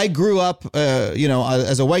I grew up,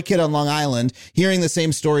 as a white kid on Long Island, hearing the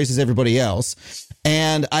same stories as everybody else.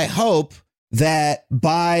 And I hope that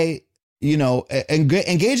by,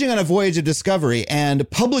 engaging on a voyage of discovery and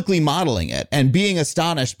publicly modeling it and being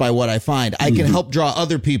astonished by what I find, I can help draw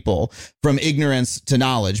other people from ignorance to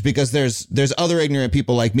knowledge, because there's other ignorant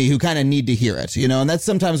people like me who kind of need to hear it, and that's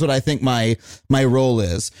sometimes what I think my role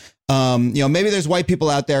is. Maybe there's white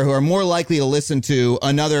people out there who are more likely to listen to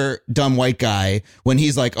another dumb white guy when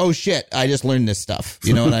he's like, oh shit, I just learned this stuff.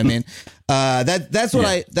 You know what I mean? That's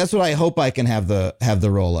what I hope I can have the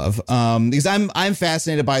role of, because I'm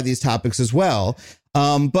fascinated by these topics as well.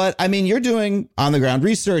 But I mean, you're doing on the ground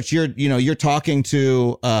research, you're talking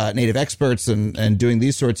to, Native experts and doing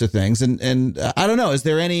these sorts of things. And I don't know, is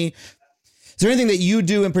there anything that you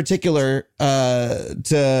do in particular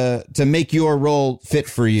to make your role fit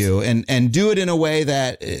for you and do it in a way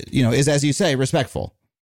that, is, as you say, respectful?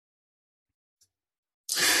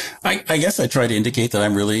 I guess I try to indicate that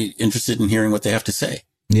I'm really interested in hearing what they have to say.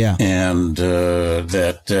 Yeah. And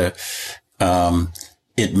that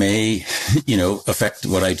it may, affect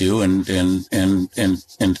what I do and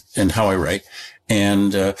how I write.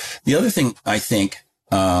 And the other thing I think,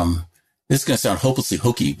 this is going to sound hopelessly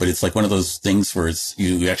hokey, but it's like one of those things where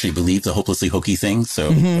you actually believe the hopelessly hokey thing.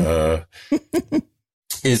 So,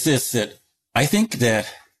 is this that I think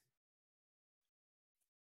that,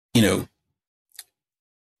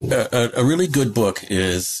 a really good book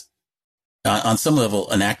is on some level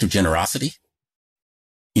an act of generosity.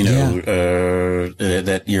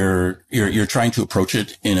 That you're trying to approach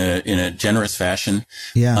it in a generous fashion.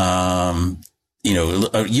 Yeah.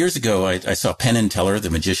 Years ago, I saw Penn and Teller, the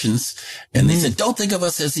magicians, and they said, don't think of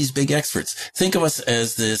us as these big experts. Think of us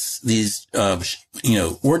as these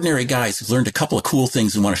ordinary guys who've learned a couple of cool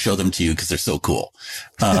things and want to show them to you because they're so cool.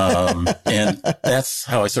 And that's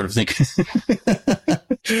how I sort of think,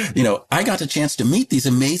 I got a chance to meet these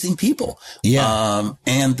amazing people. Yeah.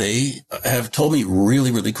 And they have told me really,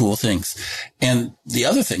 really cool things. And the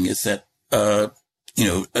other thing is that, a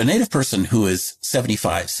Native person who is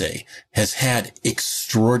 75, say, has had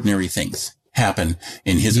extraordinary things happen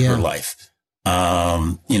in his or her life.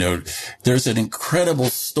 There's an incredible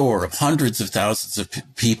store of hundreds of thousands of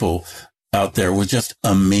people out there with just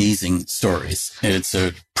amazing stories. It's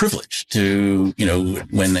a privilege to,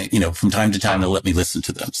 when they, from time to time, they'll let me listen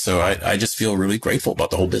to them. So I just feel really grateful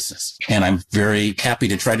about the whole business, and I'm very happy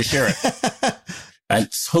to try to share it.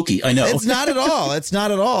 It's hokey, I know. It's not at all. It's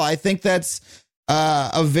not at all. I think that's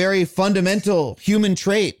a very fundamental human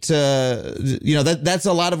trait. That's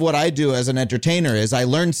a lot of what I do as an entertainer. Is I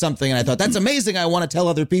learned something and I thought, that's amazing, I want to tell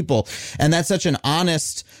other people. And that's such an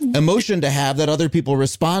honest emotion to have, that other people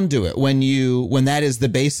respond to it when that is the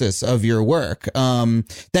basis of your work.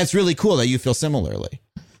 That's really cool that you feel similarly.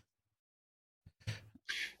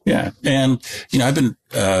 Yeah. And, I've been,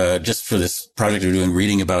 just for this project we're doing,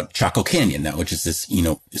 reading about Chaco Canyon now, which is this,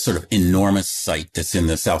 sort of enormous site that's in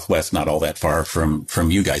the Southwest, not all that far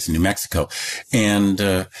from you guys in New Mexico. And,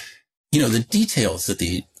 the details that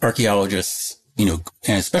the archaeologists, and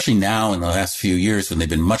especially now in the last few years when they've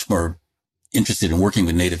been much more interested in working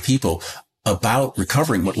with Native people about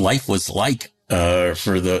recovering what life was like,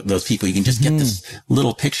 for those people, you can just get this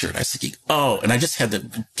little picture. And I was thinking, and I just had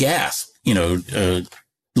the gasp,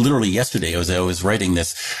 literally yesterday, I was writing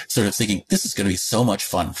this, sort of thinking, this is going to be so much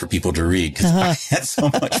fun for people to read because I had so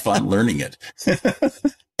much fun learning it.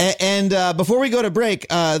 And before we go to break,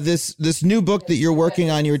 this new book that you're working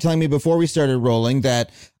on, you were telling me before we started rolling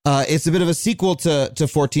that it's a bit of a sequel to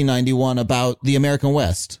 1491 about the American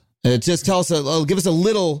West. Just tell us, give us a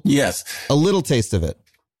little taste of it.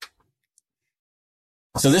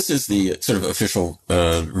 So this is the sort of official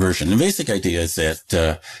version. The basic idea is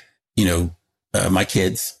that, my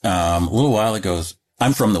kids, a little while ago,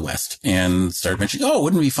 I'm from the West, and started mentioning,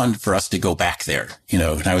 wouldn't it be fun for us to go back there?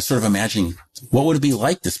 And I was sort of imagining, what would it be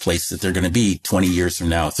like, this place that they're going to be 20 years from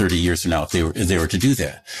now, 30 years from now, if they were to do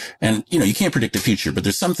that? And, you can't predict the future, but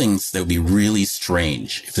there's some things that would be really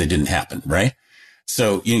strange if they didn't happen, right?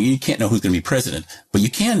 So, you can't know who's going to be president, but you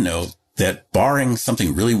can know that barring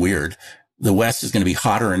something really weird, the West is going to be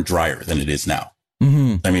hotter and drier than it is now.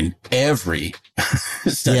 Mm-hmm. I mean, every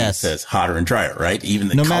study says hotter and drier, right? Even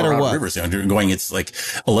the Colorado River's going, it's like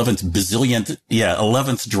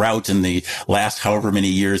 11th drought in the last however many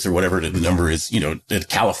years or whatever the number is, that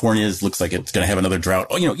California looks like it's going to have another drought.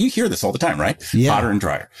 You hear this all the time, right? Yeah. Hotter and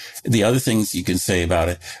drier. The other things you can say about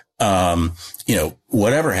it,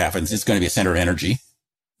 whatever happens, it's going to be a center of energy,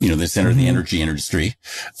 the center of the energy industry.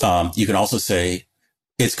 You can also say,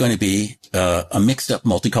 it's going to be a mixed up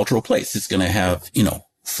multicultural place. It's going to have,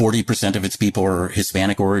 40% of its people are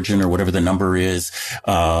Hispanic origin or whatever the number is.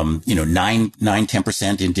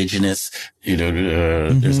 10% indigenous.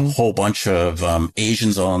 There's a whole bunch of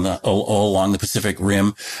Asians all along the Pacific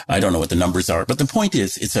Rim. I don't know what the numbers are, but the point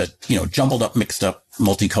is, it's a jumbled up, mixed up,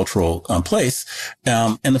 multicultural place.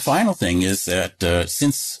 And the final thing is that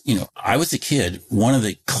since I was a kid, one of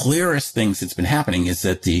the clearest things that's been happening is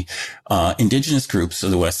that the indigenous groups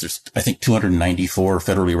of the West, there's I think 294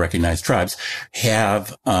 federally recognized tribes,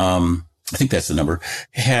 have I think that's the number,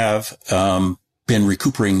 have been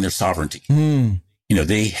recuperating their sovereignty. They're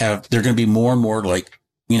going to be more and more like,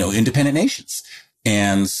 independent nations.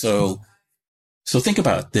 And so think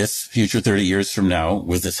about this future 30 years from now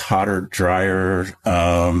with this hotter, drier,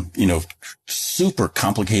 super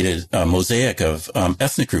complicated mosaic of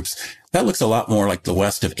ethnic groups. That looks a lot more like the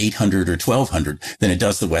West of 800 or 1200 than it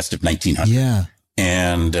does the West of 1900. Yeah.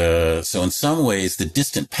 And so in some ways, the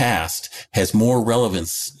distant past has more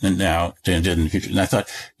relevance now than in the future. And I thought,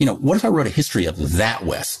 what if I wrote a history of that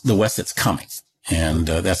West, the West that's coming? And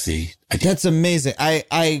that's the idea. That's amazing.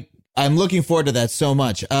 I'm looking forward to that so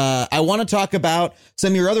much. I want to talk about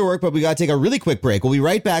some of your other work, but we got to take a really quick break. We'll be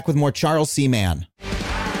right back with more Charles C. Mann.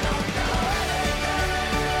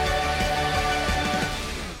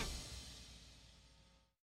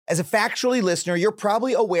 As a Factually listener, you're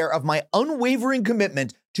probably aware of my unwavering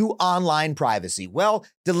commitment to online privacy. Well,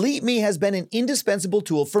 Delete Me has been an indispensable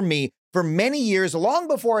tool for me for many years, long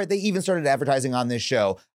before they even started advertising on this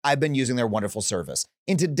show. I've been using their wonderful service.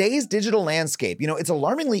 In today's digital landscape, it's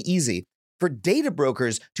alarmingly easy for data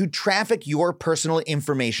brokers to traffic your personal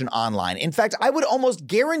information online. In fact, I would almost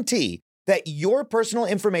guarantee that your personal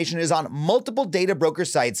information is on multiple data broker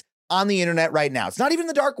sites on the internet right now. It's not even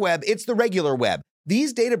the dark web, it's the regular web.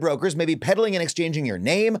 These data brokers may be peddling and exchanging your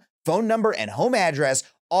name, phone number, and home address,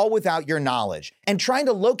 all without your knowledge. And trying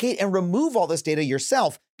to locate and remove all this data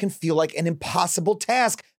yourself can feel like an impossible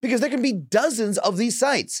task because there can be dozens of these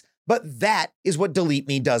sites. But that is what Delete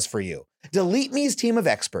Me does for you. Delete Me's team of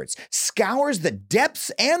experts scours the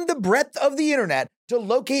depths and the breadth of the internet to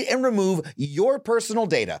locate and remove your personal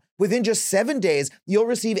data. Within just 7 days, you'll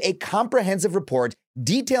receive a comprehensive report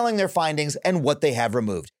detailing their findings and what they have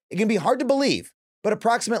removed. It can be hard to believe, but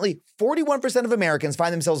approximately 41% of Americans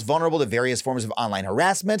find themselves vulnerable to various forms of online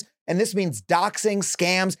harassment, and this means doxing,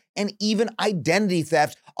 scams, and even identity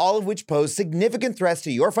theft, all of which pose significant threats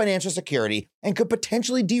to your financial security and could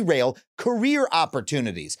potentially derail career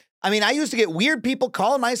opportunities. I mean, I used to get weird people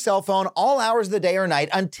calling my cell phone all hours of the day or night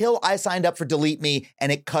until I signed up for Delete Me,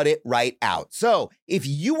 and it cut it right out. So if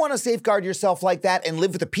you want to safeguard yourself like that and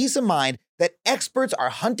live with the peace of mind that experts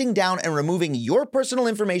are hunting down and removing your personal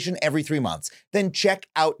information every 3 months, then check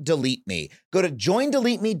out Delete Me. Go to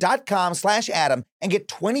joindeleteme.com/Adam and get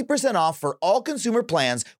 20% off for all consumer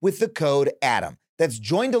plans with the code Adam. That's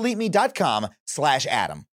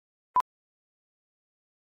joindeleteme.com/Adam.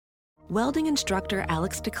 Welding instructor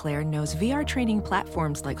Alex DeClaire knows VR training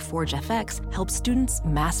platforms like Forge FX help students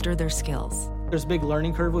master their skills. There's a big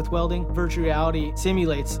learning curve with welding. Virtual reality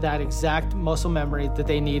simulates that exact muscle memory that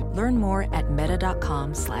they need. Learn more at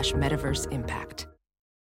meta.com/metaverseimpact.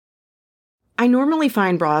 I normally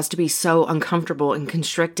find bras to be so uncomfortable and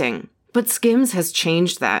constricting, but Skims has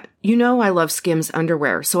changed that. You know I love Skims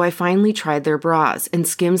underwear, so I finally tried their bras, and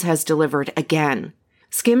Skims has delivered again.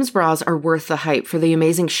 Skims bras are worth the hype for the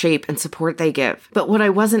amazing shape and support they give, but what I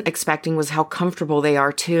wasn't expecting was how comfortable they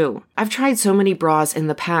are too. I've tried so many bras in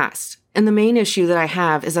the past, and the main issue that I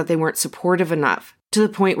have is that they weren't supportive enough, to the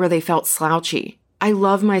point where they felt slouchy. I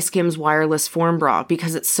love my Skims wireless form bra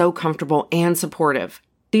because it's so comfortable and supportive.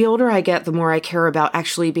 The older I get, the more I care about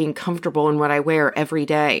actually being comfortable in what I wear every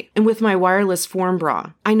day. And with my wireless form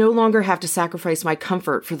bra, I no longer have to sacrifice my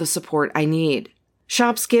comfort for the support I need.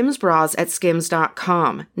 Shop Skims bras at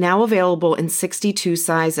skims.com, now available in 62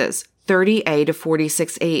 sizes, 30A to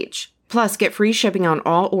 46H. Plus, get free shipping on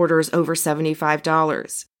all orders over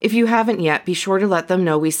 $75. If you haven't yet, be sure to let them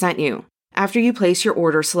know we sent you. After you place your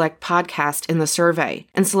order, select podcast in the survey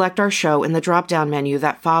and select our show in the drop-down menu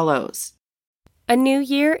that follows. A new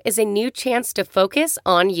year is a new chance to focus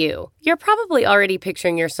on you. You're probably already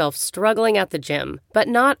picturing yourself struggling at the gym, but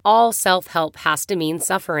not all self-help has to mean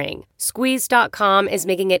suffering. Squeeze.com is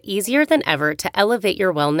making it easier than ever to elevate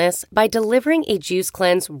your wellness by delivering a juice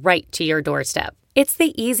cleanse right to your doorstep. It's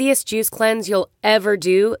the easiest juice cleanse you'll ever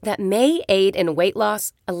do that may aid in weight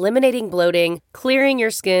loss, eliminating bloating, clearing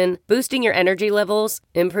your skin, boosting your energy levels,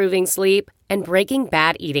 improving sleep, and breaking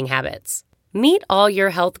bad eating habits. Meet all your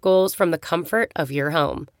health goals from the comfort of your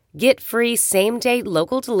home. Get free same-day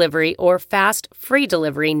local delivery or fast free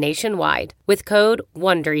delivery nationwide with code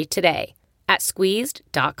WONDERY today at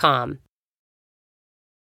squeezed.com.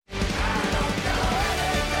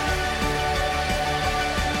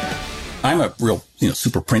 I'm a real,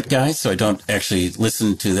 super print guy, so I don't actually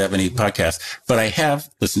listen to that many podcasts, but I have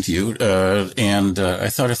listened to you, and I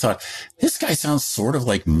thought, this guy sounds sort of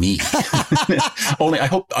like me. Only I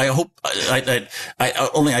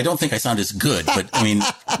don't think I sound as good, but I mean,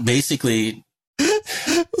 basically,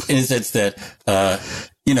 in a sense that, I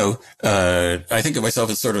think of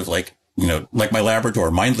myself as sort of like my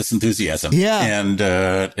Labrador, mindless enthusiasm. Yeah. And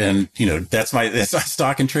that's my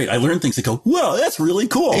stock and trade. I learn things that go, whoa, that's really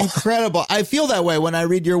cool. Incredible. I feel that way when I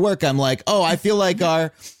read your work. I'm like, oh, I feel like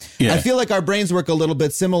our brains work a little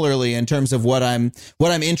bit similarly in terms of what I'm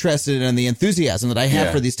interested in and the enthusiasm that I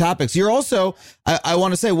have for these topics. You're also, I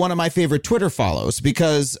want to say, one of my favorite Twitter follows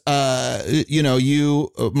because, my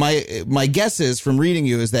guess is from reading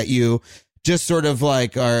you is that you just sort of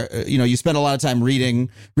like are, you spend a lot of time reading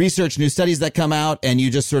research, new studies that come out, and you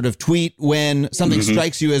just sort of tweet when something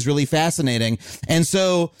strikes you as really fascinating. And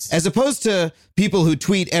so as opposed to people who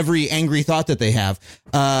tweet every angry thought that they have,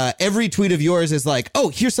 every tweet of yours is like, oh,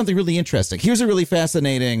 here's something really interesting. Here's a really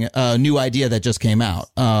fascinating new idea that just came out.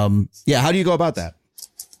 How do you go about that?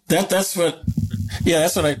 That's what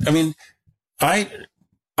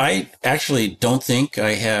I actually don't think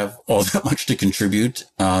I have all that much to contribute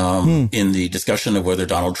in the discussion of whether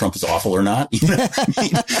Donald Trump is awful or not,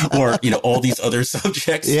 or all these other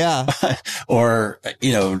subjects. Yeah. Or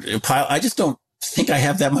I just don't think I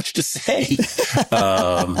have that much to say.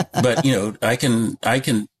 But I can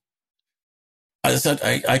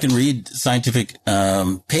read scientific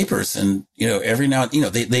papers, and every now and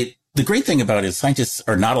they. The great thing about it is scientists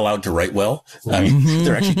are not allowed to write well. I mean,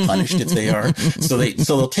 they're actually punished if they are. So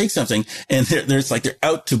they'll take something and there's like, they're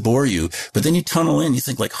out to bore you, but then you tunnel in, you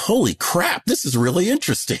think like, holy crap, this is really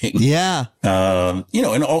interesting. Yeah.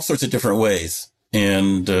 In all sorts of different ways.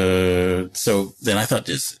 And, so then I thought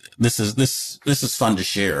this is fun to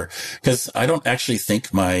share because I don't actually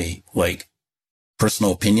think my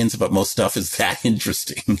personal opinions about most stuff is that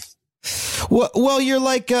interesting. Well, you're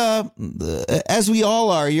like, as we all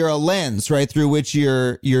are, you're a lens, right, through which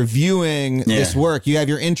you're viewing this work. You have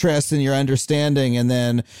your interests and your understanding, and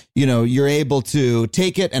then, you're able to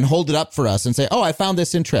take it and hold it up for us and say, oh, I found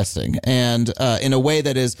this interesting. And in a way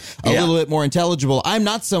that is a little bit more intelligible. I'm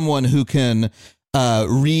not someone who can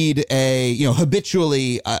read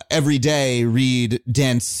habitually every day read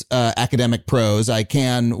dense academic prose. I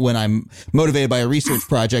can when I'm motivated by a research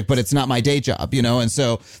project, but it's not my day job, and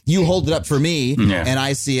so you hold it up for me and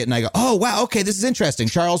I see it and I go, oh, wow, okay, this is interesting.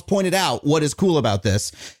 Charles pointed out what is cool about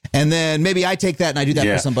this. And then maybe I take that and I do that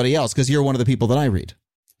for somebody else because you're one of the people that I read.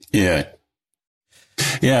 Yeah.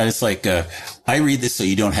 Yeah, it's like, I read this so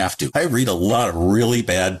you don't have to. I read a lot of really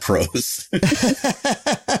bad prose.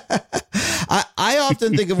 I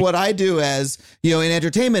often think of what I do as, in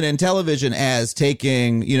entertainment and television as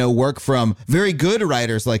taking, work from very good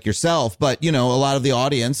writers like yourself. But, a lot of the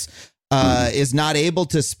audience is not able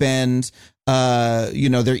to spend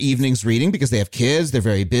their evenings reading because they have kids. They're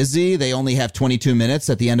very busy. They only have 22 minutes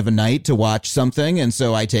at the end of a night to watch something. And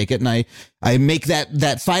so I take it and I make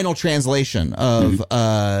that final translation of,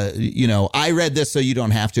 I read this so you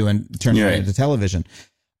don't have to, and turn it into television.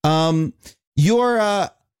 As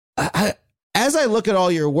I look at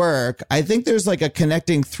all your work, I think there's like a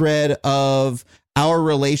connecting thread of our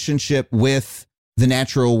relationship with the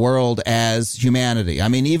natural world as humanity. I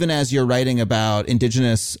mean, even as you're writing about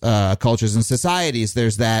indigenous cultures and societies,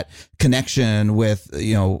 there's that connection with,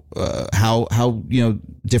 how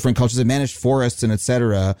different cultures have managed forests and et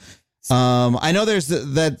cetera. I know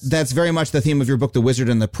that's very much the theme of your book, The Wizard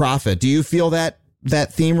and the Prophet. Do you feel that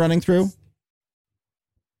theme running through?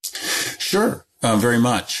 Sure. Very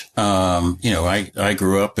much. I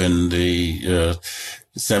grew up in the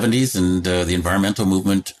 70s, and the environmental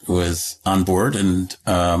movement was on board. And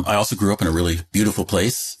I also grew up in a really beautiful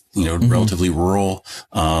place, relatively rural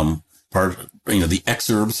part, the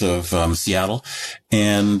exurbs of Seattle.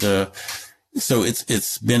 And so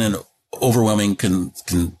it's been an overwhelming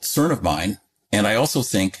concern of mine. And I also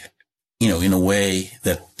think, in a way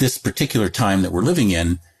that this particular time that we're living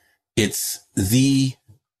in, it's the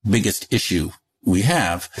biggest issue we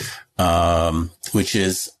have, which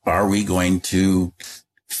is, are we going to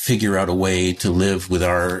figure out a way to live with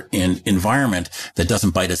our environment that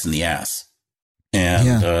doesn't bite us in the ass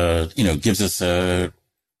and, gives us a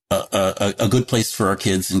good place for our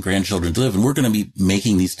kids and grandchildren to live. And we're going to be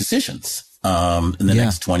making these decisions in the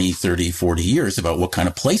next 20, 30, 40 years about what kind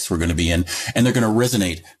of place we're going to be in. And they're going to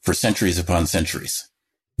resonate for centuries upon centuries.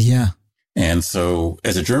 Yeah. And so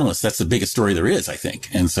as a journalist, that's the biggest story there is, I think.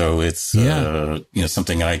 And so it's,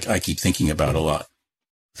 something I keep thinking about a lot.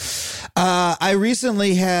 I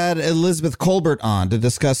recently had Elizabeth Colbert on to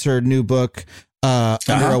discuss her new book,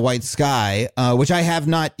 Under a White Sky, which I have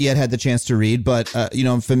not yet had the chance to read, but,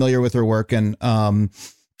 I'm familiar with her work and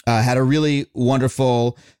had a really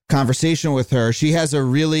wonderful conversation with her. She has a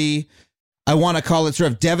really, I want to call it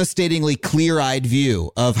sort of devastatingly clear-eyed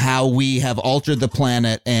view of how we have altered the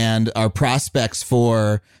planet and our prospects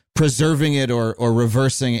for preserving it or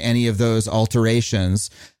reversing any of those alterations.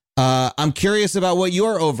 I'm curious about what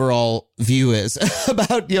your overall view is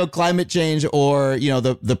about, climate change or,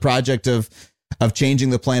 the project of changing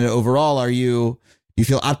the planet overall. Do you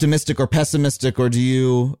feel optimistic or pessimistic, or do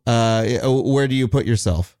you, where do you put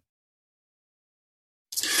yourself?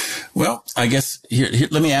 Well, I guess here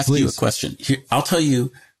let me ask you a question. I'll tell you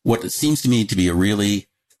what seems to me to be a really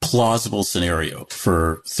plausible scenario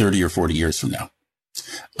for 30 or 40 years from now.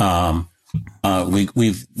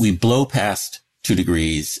 We blow past 2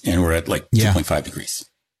 degrees and we're at like 2.5 degrees.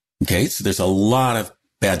 Okay. So there's a lot of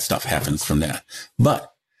bad stuff happens from that.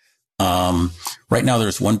 But, right now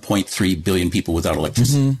there's 1.3 billion people without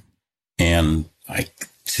electricity and like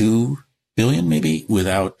 2 billion maybe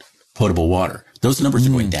without potable water. Those numbers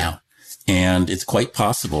are going down. And it's quite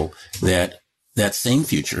possible that that same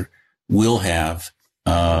future will have,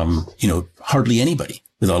 hardly anybody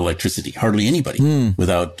without electricity, hardly anybody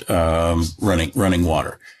without, running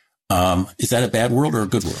water. Is that a bad world or a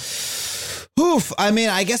good world? Oof. I mean,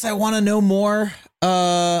 I guess I want to know more,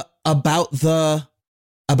 about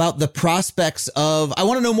the prospects of, I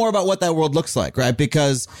want to know more about what that world looks like, right?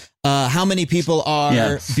 Because, how many people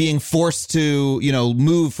are being forced to,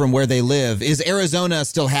 move from where they live? Is Arizona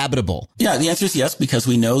still habitable? Yeah, the answer is yes, because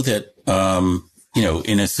we know that,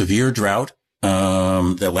 in a severe drought,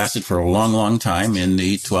 that lasted for a long, long time in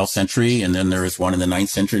the 12th century. And then there was one in the 9th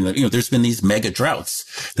century. There's been these mega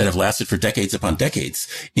droughts that have lasted for decades upon decades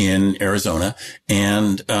in Arizona.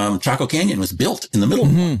 And, Chaco Canyon was built in the middle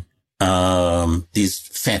of one. These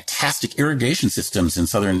fantastic irrigation systems in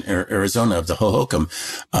southern Arizona of the Hohokam,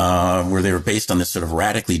 where they were based on this sort of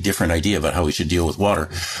radically different idea about how we should deal with water,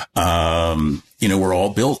 were all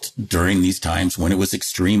built during these times when it was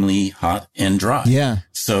extremely hot and dry. Yeah.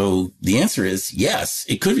 So the answer is yes,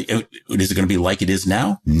 it could be. Is it going to be like it is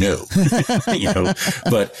now? No.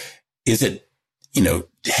 But is it,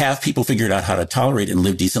 have people figured out how to tolerate and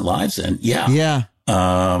live decent lives? And yeah.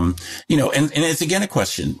 And it's again a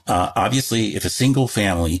question. Obviously, if a single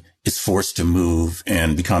family is forced to move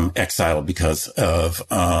and become exiled because of,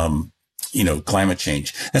 climate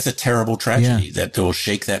change, that's a terrible tragedy that will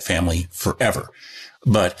shake that family forever.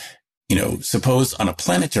 But, suppose on a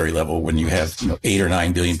planetary level, when you have, 8 or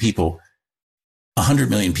 9 billion people, 100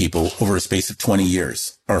 million people over a space of 20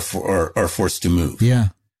 years are forced to move. Yeah.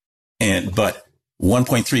 But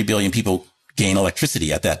 1.3 billion people gain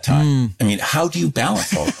electricity at that time. I mean, how do you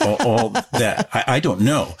balance all that? I don't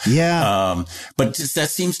know. Yeah. But that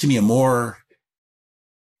seems to me a more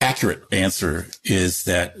accurate answer is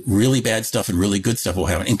that really bad stuff and really good stuff will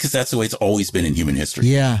happen. And because that's the way it's always been in human history.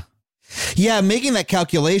 Yeah. Yeah, making that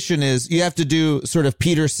calculation is you have to do sort of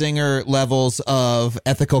Peter Singer levels of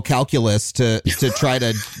ethical calculus to try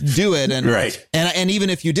to do it. And, right. And even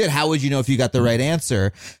if you did, how would you know if you got the right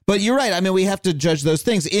answer? But you're right. I mean, we have to judge those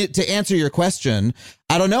things. To answer your question,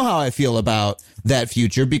 I don't know how I feel about that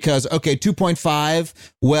future because, okay, 2.5,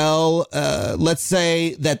 well, let's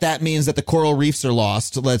say that means that the coral reefs are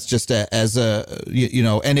lost. Let's just as a,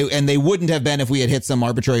 and they wouldn't have been if we had hit some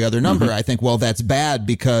arbitrary other number. I think, well, that's bad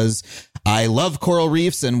because I love coral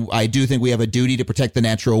reefs and I do think we have a duty to protect the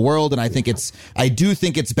natural world. And I do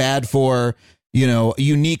think it's bad for,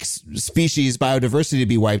 unique species biodiversity to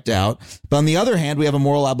be wiped out. But on the other hand, we have a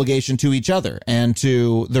moral obligation to each other and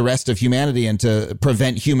to the rest of humanity and to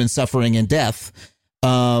prevent human suffering and death.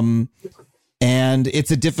 And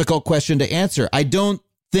it's a difficult question to answer. I don't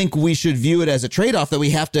think we should view it as a trade-off that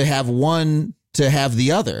we have to have one to have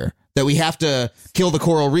the other, that we have to kill the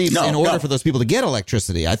coral reefs in order for those people to get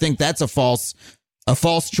electricity. I think that's a false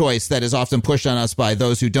choice that is often pushed on us by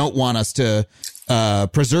those who don't want us to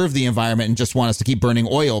preserve the environment and just want us to keep burning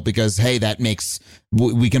oil because, hey, that makes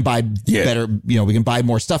we can buy better, we can buy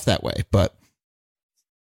more stuff that way. But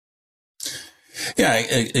yeah,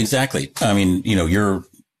 exactly. I mean,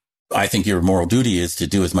 I think your moral duty is to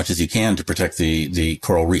do as much as you can to protect the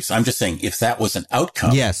coral reefs. I'm just saying if that was an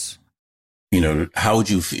outcome. Yes. How would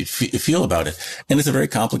you feel about it? And it's a very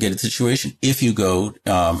complicated situation. If you go,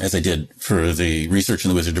 as I did for the research in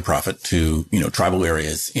the Wizard of Profit to, tribal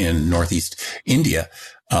areas in Northeast India,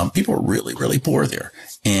 people are really, really poor there.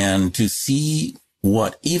 And to see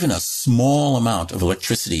what even a small amount of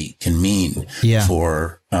electricity can mean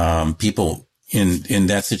for, people in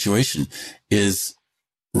that situation is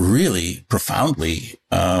really profoundly,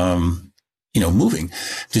 moving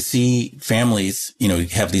to see families,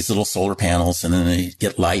 have these little solar panels and then they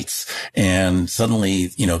get lights and suddenly,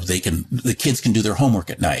 the kids can do their homework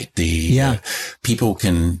at night. People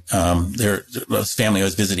can, this family I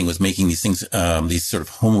was visiting was making these things, these sort of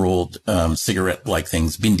home rolled, cigarette like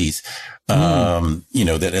things, bindis,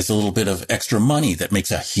 that has a little bit of extra money that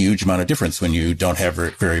makes a huge amount of difference when you don't have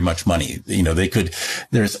very much money.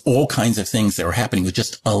 There's all kinds of things that were happening with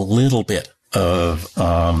just a little bit of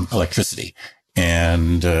electricity.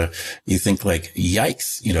 And you think like,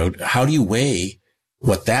 yikes, how do you weigh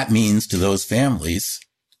what that means to those families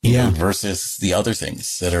versus the other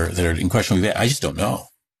things that are in question? I just don't know.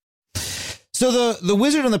 So the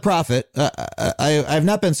Wizard and the Prophet, I've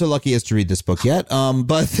not been so lucky as to read this book yet,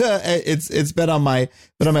 but it's been on my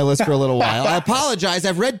list for a little while. I apologize.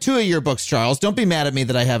 I've read 2 of your books, Charles. Don't be mad at me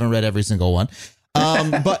that I haven't read every single one.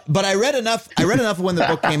 But I read enough when the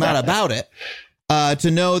book came out about it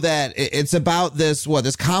to know that it's about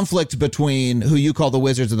this conflict between who you call the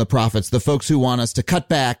wizards and the prophets, the folks who want us to cut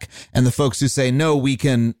back and the folks who say, no, we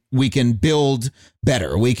can build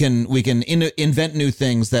better. We can invent new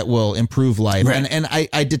things that will improve life. Right. And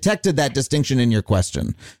I detected that distinction in your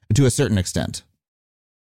question to a certain extent.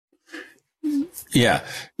 Yeah,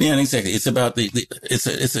 exactly. It's about it's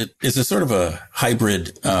a sort of a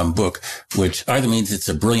hybrid book, which either means it's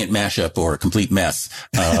a brilliant mashup or a complete mess.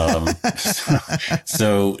 And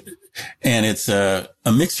it's a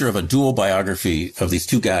mixture of a dual biography of these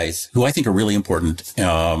 2 guys who I think are really important,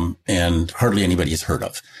 and hardly anybody has heard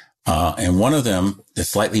of. And one of them, the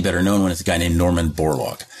slightly better known one, is a guy named Norman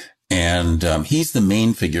Borlaug. And he's the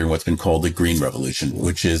main figure in what's been called the Green Revolution,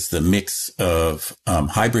 which is the mix of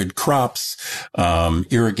hybrid crops,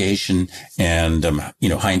 irrigation, and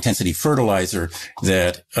high intensity fertilizer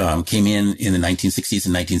that came in the 1960s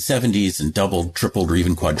and 1970s and doubled, tripled, or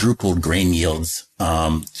even quadrupled grain yields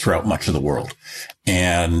throughout much of the world,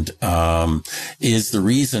 and is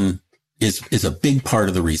a big part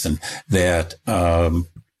of the reason that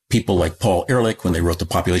people like Paul Ehrlich, when they wrote The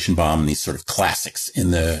Population Bomb and these sort of classics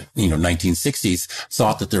in the 1960s,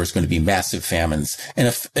 thought that there was going to be massive famines, and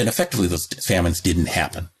effectively those famines didn't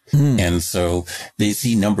happen. And so they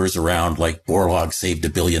see numbers around like Borlaug saved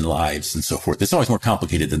 1 billion lives and so forth. It's always more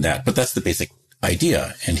complicated than that, but that's the basic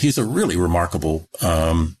idea. And he's a really remarkable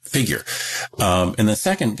figure. And the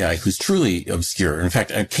second guy who's truly obscure, in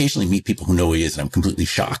fact, I occasionally meet people who know who he is and I'm completely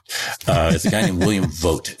shocked, is a guy named William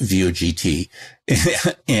Vogt, V-O-G-T.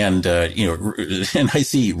 And I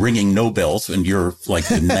see ringing no bells, and you're like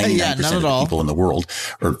the 99% of the people in the world,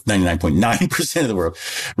 or 99.9% of the world.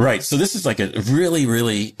 Right. So this is like a really,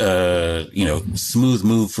 really, smooth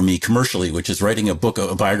move for me commercially, which is writing a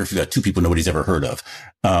biography about two people nobody's ever heard of.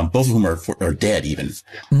 Both of whom are dead even.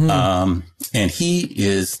 And he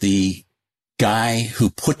is the guy who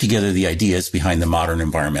put together the ideas behind the modern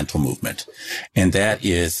environmental movement. And that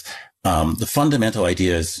is, the fundamental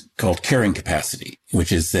idea is called carrying capacity,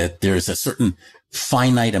 which is that there's a certain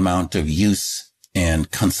finite amount of use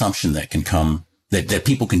and consumption that can come, that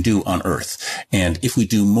people can do on Earth. And if we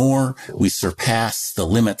do more, we surpass the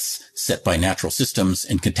limits set by natural systems,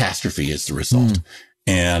 and catastrophe is the result.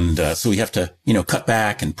 And so we have to, cut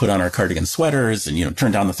back and put on our cardigan sweaters and,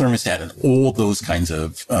 turn down the thermostat and all those kinds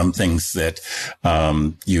of things that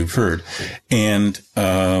you've heard. And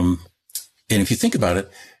if you think about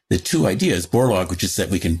it, the two ideas, Borlaug, which is that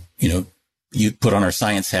we can, you put on our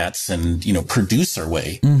science hats and, produce our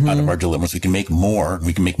way out of our dilemmas. We can make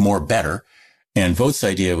more better. And Vogt's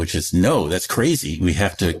idea, which is, no, that's crazy. We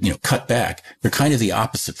have to, cut back. They're kind of the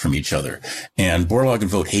opposite from each other. And Borlaug and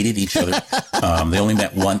Vogt hated each other. They only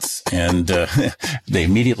met once, and they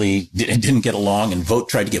immediately didn't get along. And Vogt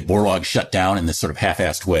tried to get Borlaug shut down in this sort of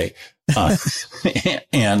half-assed way.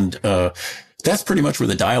 That's pretty much where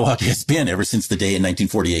the dialogue has been ever since the day in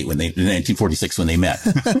 1946 when they met.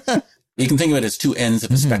 You can think of it as two ends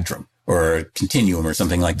of a spectrum or a continuum or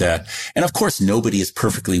something like that. And of course, nobody is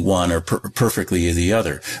perfectly one or perfectly the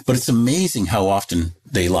other, but it's amazing how often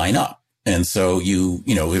they line up. And so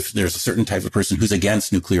if there's a certain type of person who's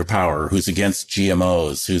against nuclear power, who's against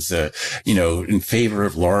GMOs, who's, in favor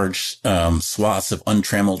of large, swaths of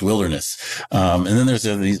untrammeled wilderness. And then there's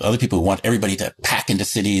these other people who want everybody to pack into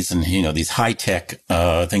cities and, these high tech,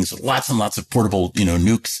 things with lots and lots of portable,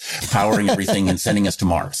 nukes powering everything and sending us to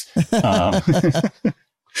Mars.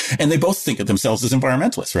 And they both think of themselves as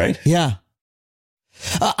environmentalists, right? Yeah.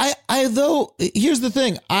 Though, here's the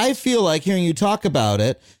thing. I feel like hearing you talk about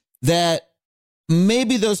it, that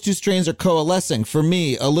maybe those two strains are coalescing for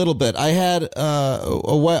me a little bit. I had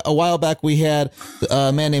a while back, we had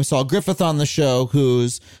a man named Saul Griffith on the show,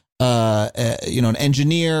 who's an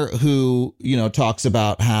engineer who talks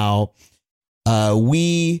about how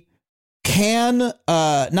we can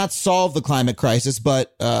not solve the climate crisis,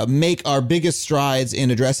 but make our biggest strides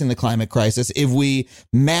in addressing the climate crisis if we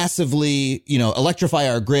massively, electrify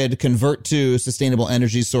our grid, convert to sustainable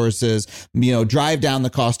energy sources, drive down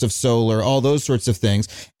the cost of solar, all those sorts of things.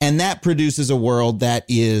 And that produces a world that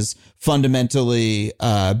is fundamentally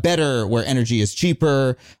better, where energy is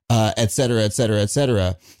cheaper, et cetera, et cetera, et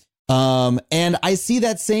cetera. And I see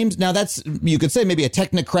that same, now that's, you could say maybe a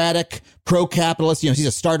technocratic pro-capitalist, he's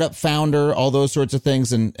a startup founder, all those sorts of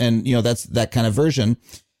things. And, that's that kind of version,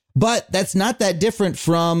 but that's not that different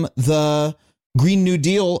from the Green New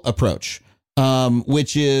Deal approach,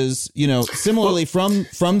 which is, similarly from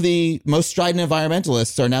the most strident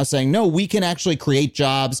environmentalists are now saying, no, we can actually create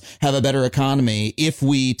jobs, have a better economy if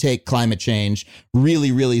we take climate change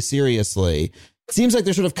really, really seriously. Seems like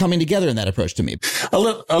they're sort of coming together in that approach to me. A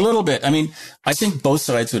little bit. I mean, I think both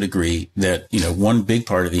sides would agree that, one big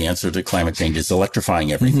part of the answer to climate change is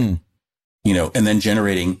electrifying everything, and then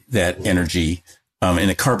generating that energy in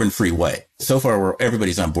a carbon-free way. So far,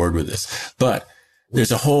 everybody's on board with this. But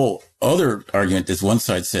there's a whole other argument that one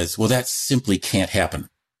side says, well, that simply can't happen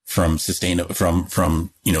from solar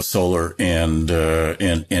and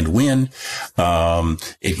wind.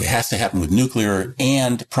 It has to happen with nuclear,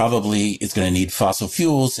 and probably it's going to need fossil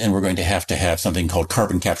fuels. And we're going to have something called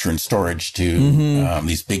carbon capture and storage to,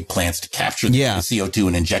 these big plants to capture the CO2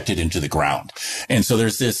 and inject it into the ground. And so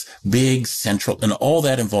there's this big central, and all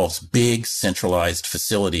that involves big centralized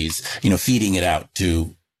facilities, feeding it out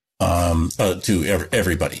to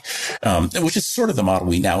everybody, which is sort of the model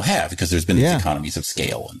we now have because there's been these economies of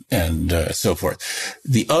scale and so forth.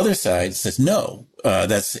 The other side says, no,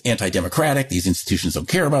 that's anti-democratic. These institutions don't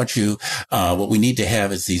care about you. What we need to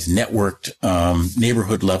have is these networked,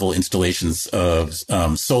 neighborhood level installations of,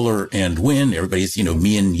 solar and wind. Everybody's,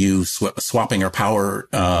 me and you swapping our power,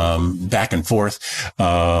 back and forth,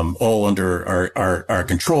 all under our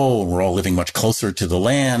control. We're all living much closer to the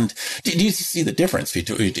land. Do you see the difference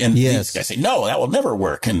between, and these guys say, no, that will never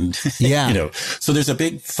work. And, so there's a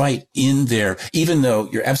big fight in there, even though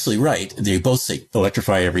you're absolutely right. They both say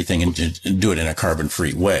electrify everything and do it in a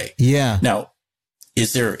carbon-free way. Yeah. Now,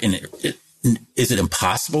 is there is it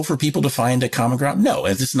impossible for people to find a common ground? No,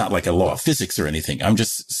 and this is not like a law of physics or anything. I'm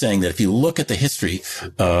just saying that if you look at the history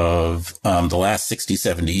of the last 60,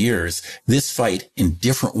 70 years, this fight in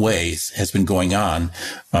different ways has been going on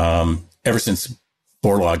ever since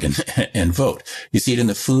Borlaug and Vogt. You see it in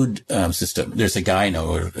the food system. There's a guy I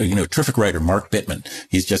know, terrific writer, Mark Bittman.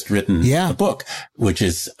 He's just written a book, which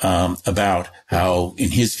is about how, in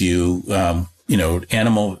his view,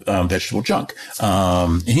 animal vegetable junk.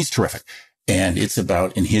 And he's terrific. And it's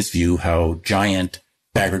about, in his view, how giant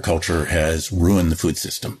agriculture has ruined the food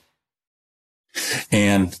system.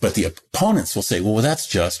 But the opponents will say, well, that's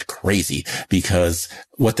just crazy, because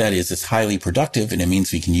what that is highly productive, and it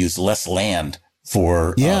means we can use less land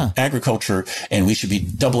for agriculture, and we should be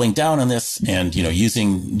doubling down on this and,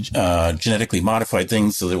 using genetically modified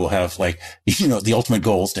things so that we'll have the ultimate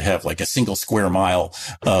goal is to have like a single square mile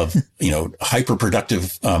of, hyper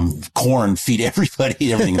productive corn, feed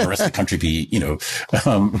everybody, everything in the rest of the country be,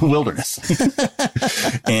 wilderness.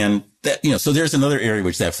 And that, so there's another area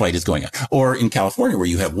which that fight is going on. Or in California, where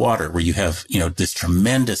you have water, where you have, this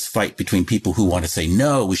tremendous fight between people who want to say,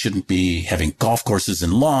 no, we shouldn't be having golf courses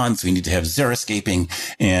and lawns. We need to have xeriscaping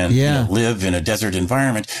and live in a desert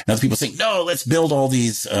environment. And other people say, no, let's build all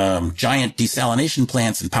these giant desalination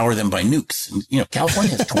plants and power them by nukes. And,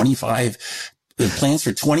 California has 25 plans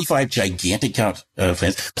for 25 gigantic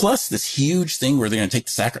plants, plus this huge thing where they're going to take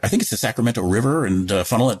I think it's the Sacramento River and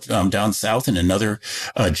funnel it down south in another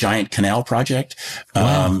giant canal project.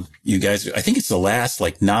 Wow. You guys, I think it's the last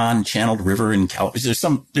non-channeled river in California.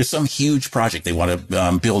 There's some huge project they want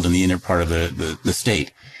to build in the inner part of the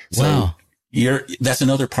state. So wow. That's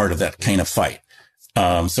another part of that kind of fight.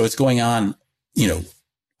 So it's going on,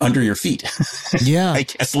 under your feet. Yeah. I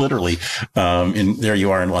guess literally. There you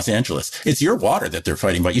are in Los Angeles. It's your water that they're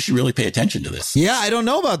fighting about. You should really pay attention to this. Yeah, I don't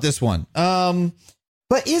know about this one.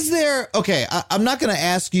 But is there, I'm not going to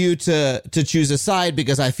ask you to choose a side,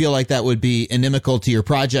 because I feel like that would be inimical to your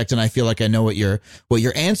project, and I feel like I know what your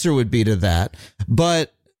answer would be to that.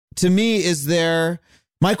 But to me,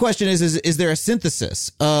 my question is there a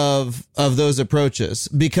synthesis of those approaches?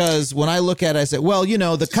 Because when I look at it, I say, well,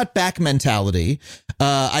 the cutback mentality,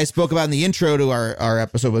 I spoke about in the intro to our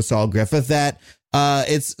episode with Saul Griffith, that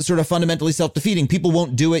it's sort of fundamentally self-defeating. People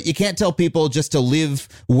won't do it. You can't tell people just to live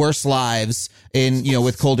worse lives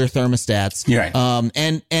with colder thermostats. Right.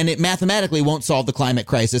 And it mathematically won't solve the climate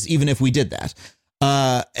crisis, even if we did that.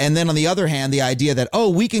 And then on the other hand, the idea that,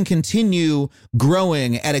 we can continue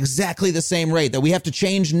growing at exactly the same rate, that we have to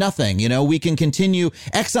change nothing. We can continue.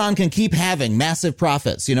 Exxon can keep having massive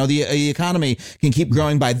profits. The economy can keep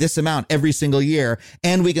growing by this amount every single year,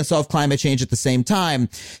 and we can solve climate change at the same time.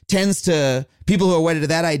 People who are wedded to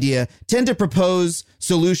that idea tend to propose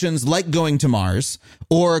solutions like going to Mars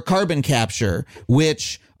or carbon capture,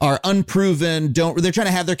 which are unproven. They're trying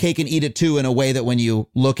to have their cake and eat it too, in a way that when you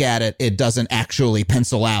look at it, it doesn't actually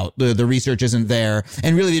pencil out. The research isn't there.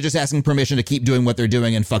 And really, they're just asking permission to keep doing what they're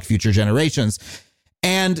doing and fuck future generations.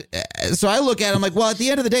 And so I look at it, I'm like, well, at the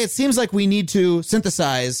end of the day, it seems like we need to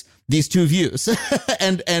synthesize these two views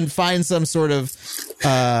and find some sort of,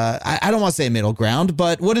 I don't want to say middle ground,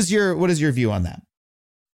 but what is your view on that?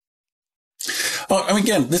 Well,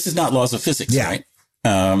 again, this is not laws of physics, right?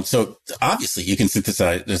 So obviously you can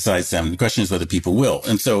synthesize them. The question is whether people will.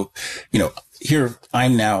 And so, here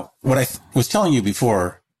I'm now, what I was telling you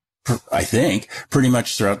before, I think pretty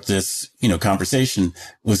much throughout this, conversation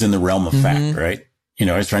was in the realm of fact, right?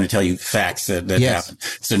 I was trying to tell you facts that happened.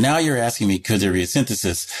 So now you're asking me, could there be a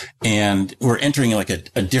synthesis? And we're entering like a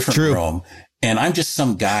different realm. And I'm just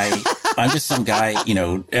some guy, at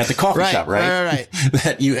the coffee shop, right?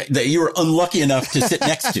 That you were unlucky enough to sit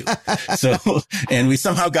next to. So, and we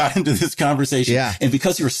somehow got into this conversation. Yeah. And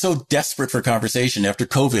because you were so desperate for conversation after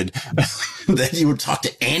COVID that you would talk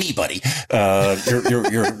to anybody,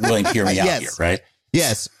 you're willing to hear me out here, right?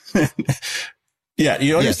 Yes. Yeah.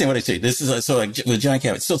 You understand what I say. This is so like with giant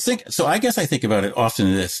cabinets. So I guess I think about it often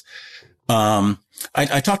in this.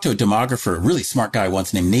 I talked to a demographer, a really smart guy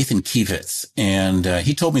once named Nathan Kivitz, and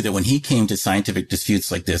he told me that when he came to scientific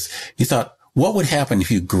disputes like this, he thought, what would happen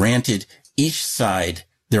if you granted each side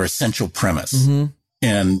their essential premise? Mm-hmm.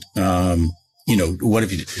 And, what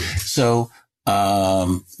if you did? So,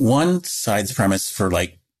 one side's premise for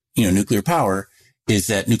nuclear power is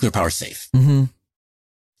that nuclear power is safe. Mm-hmm.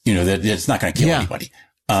 That it's not going to kill anybody.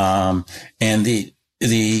 And the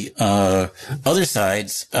other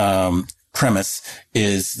side's, premise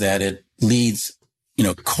is that it leads,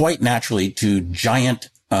 quite naturally to giant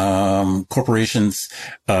corporations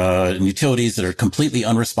and utilities that are completely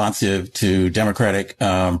unresponsive to democratic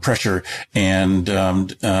pressure and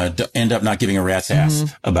end up not giving a rat's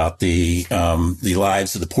ass about the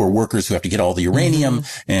lives of the poor workers who have to get all the uranium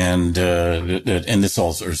and this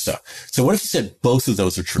all sort of stuff. So what if you said both of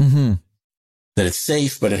those are true? That it's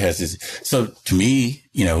safe, but it has this. So to me,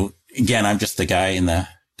 again, I'm just the guy in the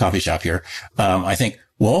coffee shop here. I think,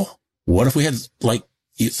 well, what if we had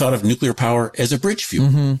thought of nuclear power as a bridge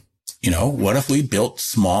fuel? What if we built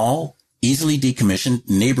small, easily decommissioned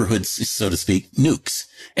neighborhoods, so to speak, nukes?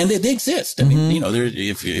 And they exist. I mean,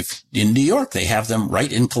 if in New York, they have them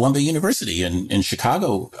right in Columbia University, and in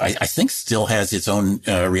Chicago, I think still has its own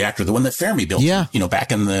reactor, the one that Fermi built,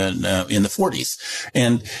 back in the 40s.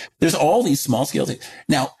 And there's all these small scale things.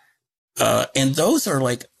 Now, and those are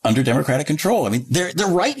like under democratic control. I mean, they're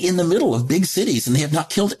right in the middle of big cities, and they have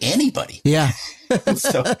not killed anybody. Yeah.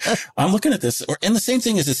 So I'm looking at this, and the same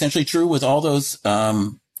thing is essentially true with all those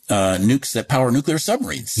nukes that power nuclear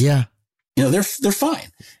submarines. Yeah. They're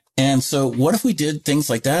fine. And so what if we did things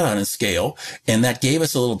like that on a scale, and that gave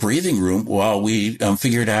us a little breathing room while we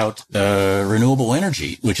figured out renewable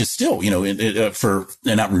energy, which is still,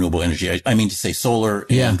 not renewable energy. I mean to say solar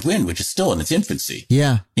and wind, which is still in its infancy.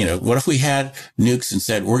 Yeah. What if we had nukes and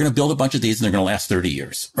said, we're going to build a bunch of these and they're going to last 30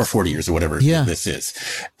 years or 40 years or whatever this is.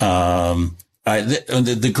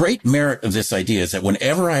 The great merit of this idea is that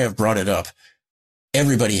whenever I have brought it up,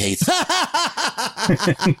 everybody hates it.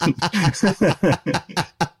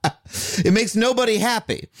 It makes nobody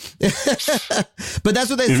happy. But that's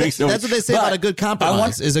what they say. That's what they say about a good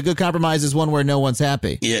compromise. A good compromise is one where no one's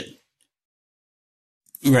happy.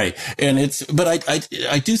 Right. And but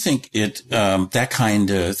I do think that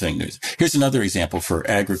kind of thing. Here's another example for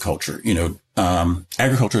agriculture.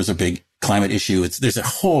 Agriculture is a big climate issue. There's a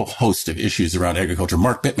whole host of issues around agriculture.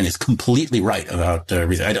 Mark Bittman is completely right about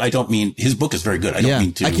everything. I don't mean, his book is very good. I don't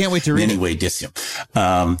mean to, I can't wait to read in any way diss him.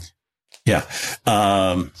 And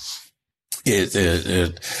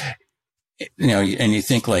you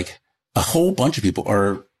think like a whole bunch of people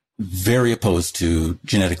are very opposed to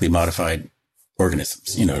genetically modified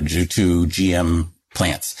organisms, due to GM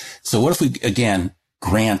plants. So what if we, again,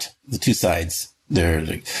 grant the two sides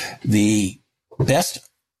the best,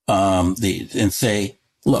 and say,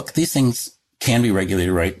 look, these things can be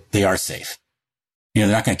regulated right. They are safe. They're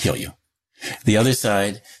not going to kill you. The other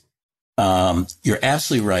side, you're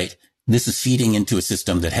absolutely right. This is feeding into a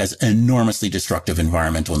system that has enormously destructive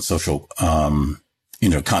environmental and social,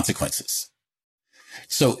 consequences.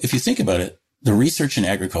 So if you think about it, the research in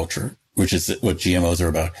agriculture, which is what GMOs are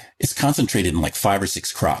about, is concentrated in like 5 or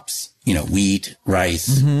 6 crops, wheat,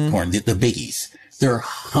 rice, corn, the biggies. There are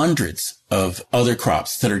hundreds of other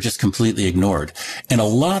crops that are just completely ignored. And a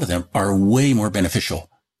lot of them are way more beneficial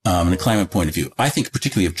in a climate point of view. I think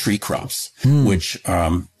particularly of tree crops, which,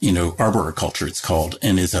 arboriculture it's called,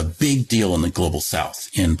 and is a big deal in the global south,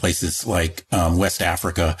 in places like West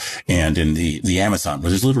Africa and in the Amazon,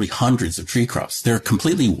 where there's literally hundreds of tree crops. They're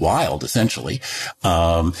completely wild, essentially.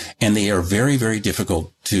 And they are very, very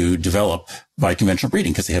difficult to develop by conventional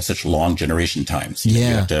breeding because they have such long generation times. You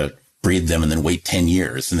have to breed them and then wait 10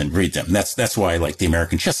 years and then breed them. And that's why like the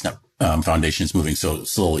American Chestnut Foundation is moving so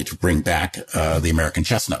slowly to bring back the American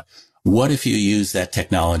chestnut. What if you use that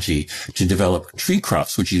technology to develop tree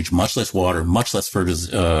crops, which use much less water, much less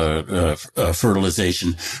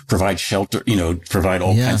fertilization, provide shelter, provide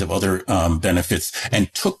all kinds of other benefits,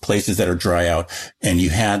 and took places that are dry out, and you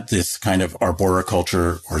had this kind of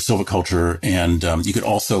arboriculture or silviculture, and you could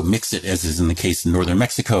also mix it, as is in the case in northern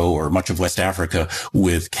Mexico or much of West Africa,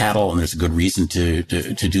 with cattle, and there's a good reason to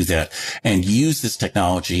do that, and use this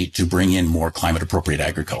technology to bring in more climate appropriate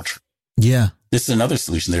agriculture. Yeah. This is another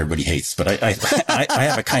solution that everybody hates, but I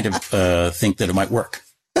have a kind of think that it might work.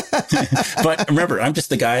 But remember, I'm just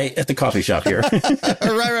the guy at the coffee shop here.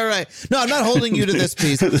 Right. No, I'm not holding you to this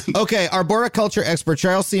piece. Okay, arboriculture expert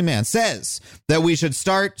Charles C. Mann says that we should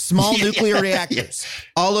start small nuclear reactors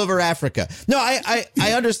all over Africa. No,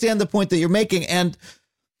 I understand the point that you're making. And,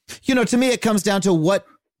 to me, it comes down to what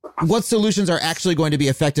solutions are actually going to be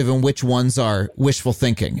effective and which ones are wishful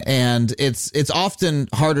thinking. And it's often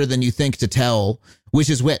harder than you think to tell which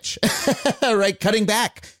is which, right? Cutting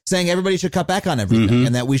back, saying everybody should cut back on everything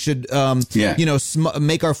and that we should,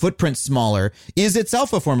 make our footprint smaller is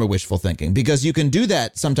itself a form of wishful thinking, because you can do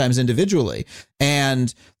that sometimes individually.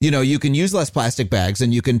 And, you can use less plastic bags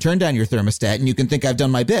and you can turn down your thermostat and you can think I've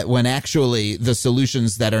done my bit, when actually the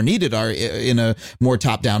solutions that are needed are in a more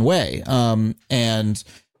top down way.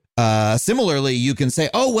 Similarly, you can say,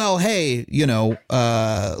 oh, well, hey,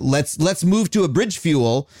 let's move to a bridge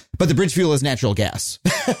fuel, but the bridge fuel is natural gas,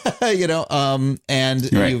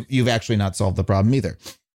 and right. you've actually not solved the problem either.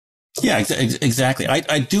 Yeah, exactly.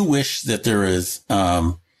 I do wish that there is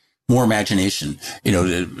more imagination.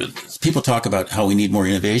 People talk about how we need more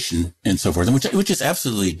innovation and so forth, which is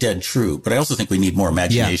absolutely dead true. But I also think we need more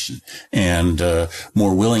imagination and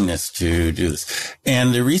more willingness to do this.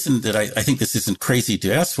 And the reason that I think this isn't crazy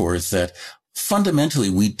to ask for is that fundamentally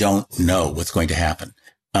we don't know what's going to happen.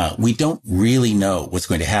 We don't really know what's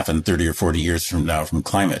going to happen 30 or 40 years from now from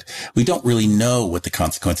climate. We don't really know what the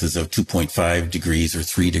consequences of 2.5 degrees or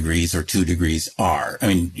 3 degrees or 2 degrees are. I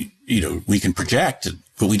mean, we can project,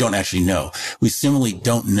 but we don't actually know. We similarly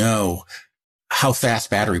don't know how fast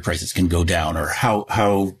battery prices can go down or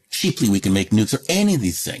how cheaply we can make nukes or any of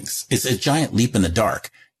these things. It's a giant leap in the dark.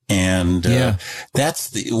 And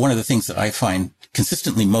that's one of the things that I find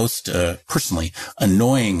consistently most personally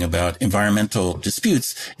annoying about environmental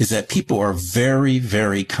disputes is that people are very,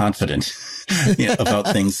 very confident about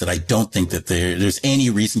things that I don't think that there's any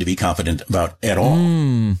reason to be confident about at all.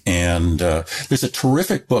 And there's a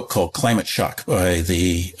terrific book called Climate Shock by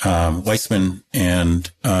the Weissman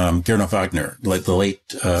and Gernot Wagner, like the late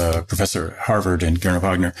professor at Harvard and Gernot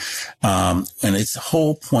Wagner. And its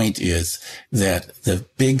whole point is that the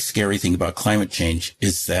big scary thing about climate change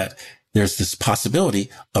is that there's this possibility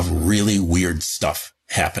of really weird stuff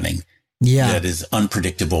happening. Yeah. That is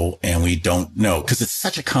unpredictable and we don't know because it's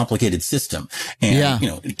such a complicated system. And,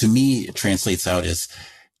 to me, it translates out as,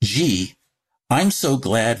 gee, I'm so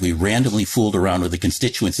glad we randomly fooled around with the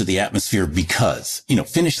constituents of the atmosphere because,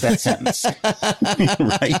 finish that sentence.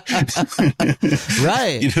 Right?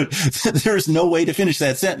 Right. There's no way to finish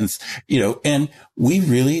that sentence, and we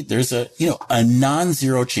really, there's a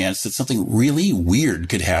non-zero chance that something really weird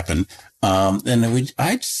could happen. And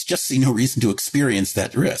I just see no reason to experience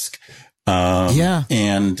that risk.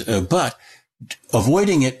 But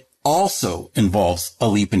avoiding it also involves a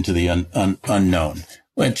leap into the unknown.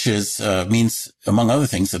 Which means, among other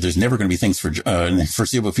things, that there's never going to be things in the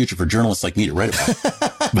foreseeable future for journalists like me to write about.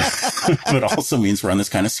 But also means we're on this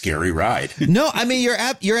kind of scary ride. No, I mean,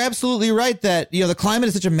 you're absolutely right that, the climate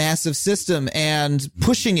is such a massive system and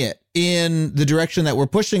pushing it in the direction that we're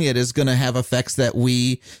pushing it is going to have effects that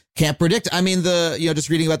we can't predict. I mean, just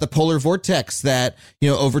reading about the polar vortex that,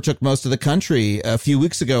 overtook most of the country a few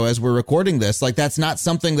weeks ago as we're recording this, like that's not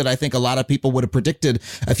something that I think a lot of people would have predicted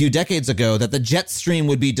a few decades ago, that the jet stream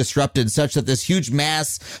would be disrupted such that this huge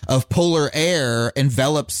mass of polar air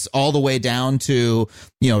envelops all the way down to,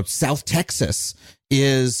 South Texas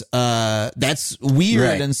is that's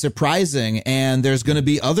weird and surprising, and there's going to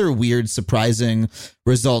be other weird surprising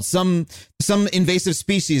results. Some invasive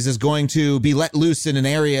species is going to be let loose in an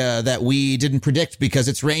area that we didn't predict because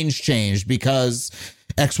its range changed because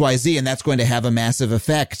XYZ, and that's going to have a massive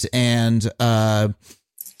effect. And the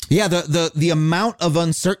amount of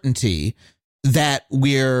uncertainty that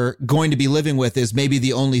we're going to be living with is maybe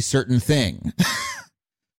the only certain thing.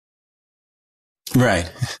 Right.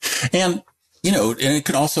 And and it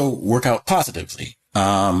can also work out positively.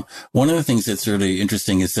 One of the things that's really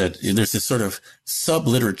interesting is that there's this sort of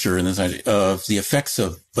sub-literature in this idea of the effects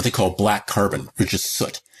of what they call black carbon, which is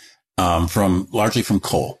soot, largely from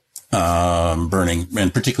coal, burning,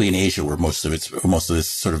 and particularly in Asia, where most of this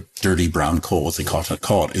sort of dirty brown coal, as they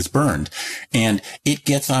call it, is burned. And it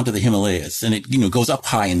gets onto the Himalayas and it, goes up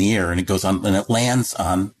high in the air and it lands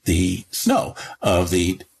on the snow of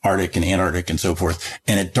the Arctic and Antarctic and so forth,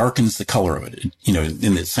 and it darkens the color of it.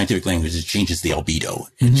 In the scientific language, it changes the albedo.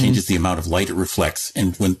 It changes the amount of light it reflects.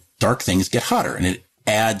 And when dark things get hotter, and it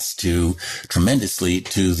adds tremendously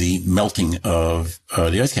to the melting of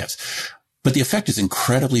the ice caps. But the effect is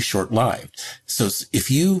incredibly short-lived. So if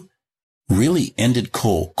you really ended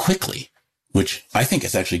coal quickly, which I think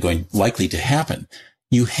is actually likely to happen,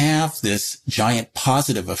 you have this giant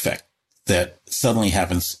positive effect that suddenly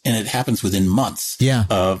happens, and it happens within months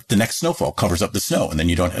of the next snowfall covers up the snow, and then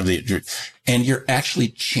you don't have and you're actually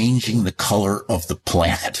changing the color of the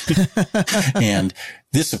planet. And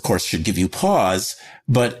this, of course, should give you pause,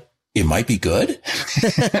 but it might be good.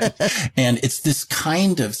 And it's this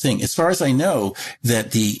kind of thing, as far as I know,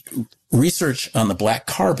 that the research on the black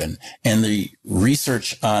carbon and the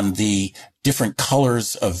research on the different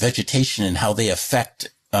colors of vegetation and how they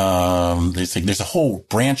affect there's a whole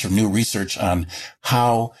branch of new research on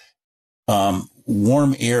how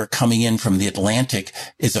warm air coming in from the Atlantic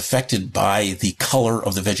is affected by the color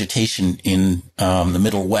of the vegetation in the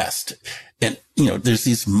Middle West. And, there's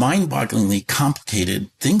these mind-bogglingly complicated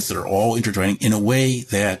things that are all intertwining in a way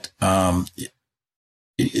that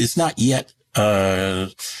is not yet we're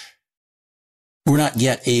not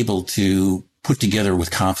yet able to put together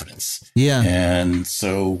with confidence. Yeah. And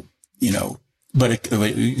so, but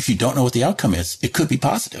if you don't know what the outcome is, it could be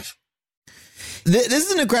positive. This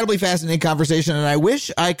is an incredibly fascinating conversation, and I wish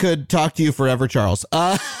I could talk to you forever, Charles.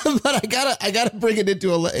 But I gotta bring it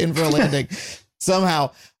in for a landing somehow.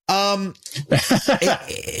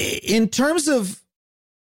 In terms of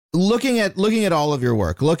looking at all of your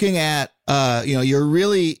work, looking at your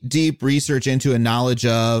really deep research into a knowledge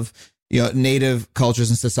of native cultures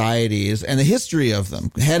and societies and the history of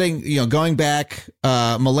them, going back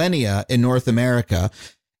millennia in North America,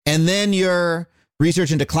 and then your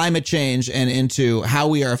research into climate change and into how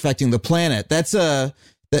we are affecting the planet. That's a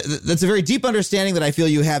very deep understanding that I feel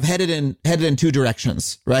you have headed in two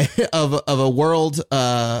directions, right? of a world,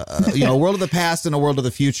 a world of the past and a world of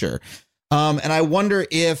the future. And I wonder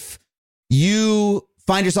if you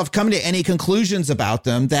find yourself coming to any conclusions about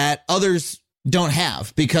them that others don't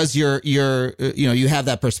have because you have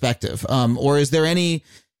that perspective. Or is there any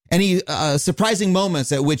surprising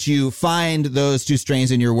moments at which you find those two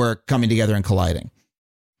strains in your work coming together and colliding?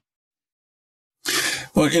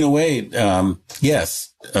 Well, in a way,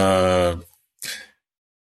 yes. I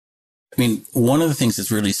mean, one of the things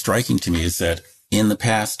that's really striking to me is that in the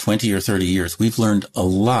past 20 or 30 years, we've learned a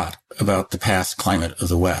lot about the past climate of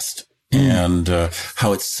the West and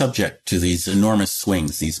how it's subject to these enormous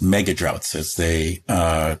swings, these mega droughts, as they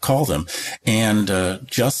call them. And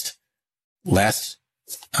just last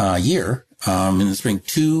year, in the spring,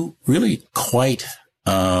 two really quite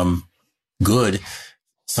good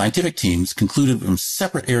scientific teams concluded from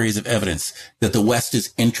separate areas of evidence that the West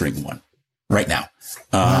is entering one right now.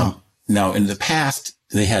 Wow. Now, in the past,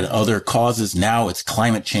 they had other causes. Now it's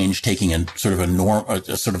climate change taking a sort of a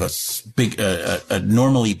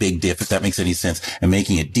normally big dip, if that makes any sense, and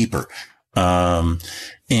making it deeper.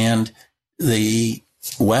 And the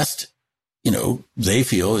West, they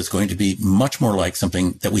feel is going to be much more like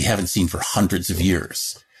something that we haven't seen for hundreds of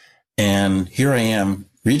years. And here I am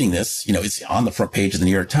reading this, it's on the front page of the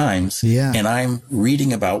New York Times. Yeah. And I'm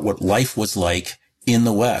reading about what life was like in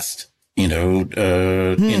the West, in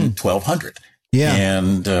 1200. Yeah.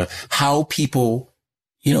 And how people,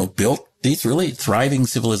 built these really thriving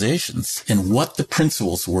civilizations and what the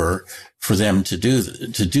principles were for them to do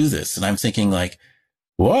this. And I'm thinking like,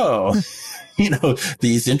 whoa,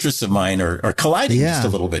 these interests of mine are colliding just a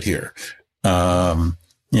little bit here.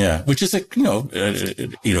 Yeah, which is hooray,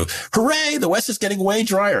 the West is getting way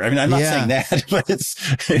drier. I mean, I'm not saying that, but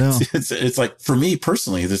it's like, for me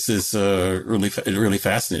personally, this is really, really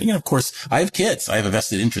fascinating. And of course, I have kids. I have a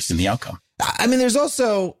vested interest in the outcome. I mean, there's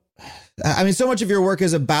also, so much of your work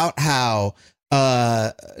is about how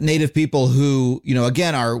Native people who,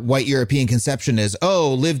 again, our white European conception is,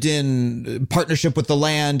 lived in partnership with the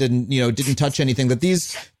land and, didn't touch anything, that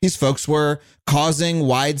these folks were causing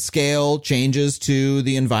wide scale changes to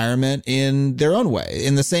the environment in their own way,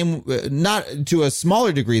 in the same, not to a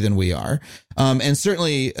smaller degree than we are, and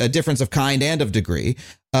certainly a difference of kind and of degree,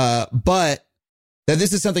 but that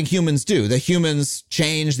this is something humans do, that humans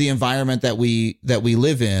change the environment that we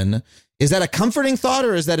live in. Is that a comforting thought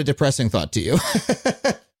or is that a depressing thought to you?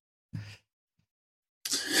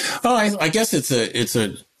 I guess it's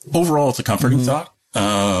a comforting thought,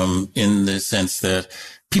 in the sense that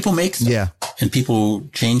people make stuff and people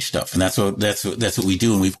change stuff. And that's what we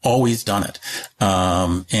do. And we've always done it.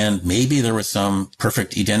 And maybe there was some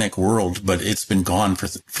perfect Edenic world, but it's been gone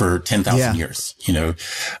for 10,000 years,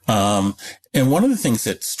 and one of the things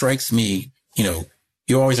that strikes me, you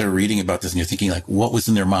always are reading about this and you're thinking like, what was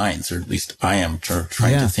in their minds? Or at least I am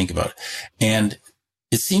trying to think about it. And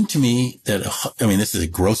it seemed to me that, this is a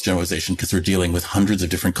gross generalization because we're dealing with hundreds of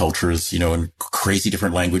different cultures, and crazy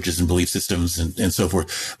different languages and belief systems and so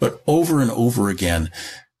forth. But over and over again,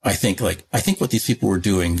 I think what these people were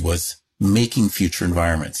doing was making future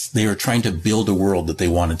environments. They were trying to build a world that they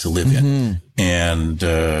wanted to live in. And,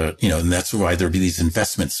 and that's why there'd be these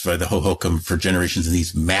investments by the Hohokam for generations in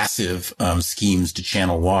these massive, schemes to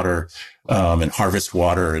channel water, and harvest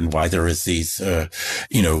water, and why there is these,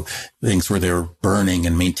 things where they're burning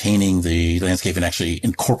and maintaining the landscape and actually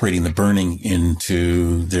incorporating the burning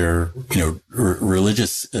into their,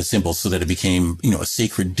 religious symbols so that it became, a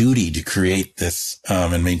sacred duty to create this,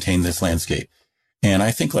 and maintain this landscape. And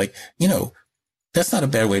I think that's not a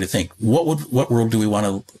bad way to think. What world do we want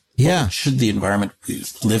to, what should the environment we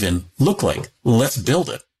live in look like? Let's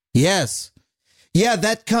build it. Yes. Yeah,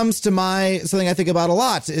 that comes to something I think about a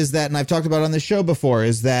lot is that, and I've talked about on this show before,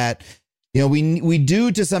 is that, we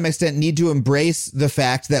do to some extent need to embrace the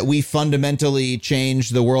fact that we fundamentally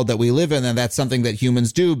change the world that we live in. And that's something that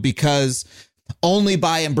humans do, because only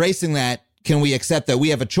by embracing that can we accept that we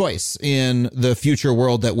have a choice in the future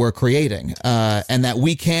world that we're creating, and that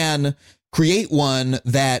we can create one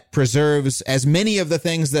that preserves as many of the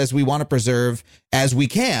things as we want to preserve as we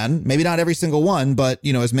can, maybe not every single one, but,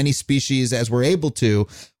 you know, as many species as we're able to,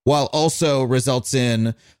 while also results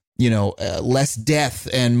in, you know, less death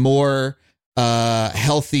and more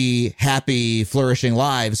healthy, happy, flourishing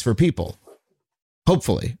lives for people.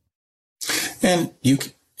 Hopefully. And you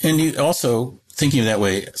also, thinking of that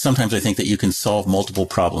way, sometimes I think that you can solve multiple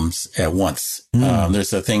problems at once.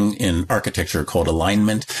 There's a thing in architecture called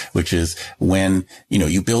alignment, which is when, you know,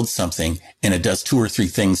 you build something and it does 2 or 3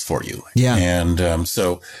 things for you. Yeah. And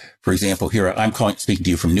so, for example, here I'm speaking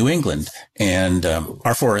to you from New England, and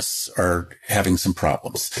our forests are having some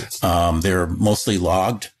problems. They're mostly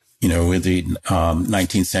logged, you know, in the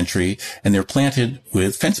 19th century, and they're planted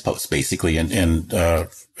with fence posts, basically, and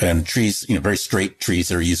trees, you know, very straight trees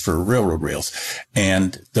that are used for railroad rails.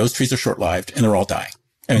 And those trees are short-lived, and they're all dying.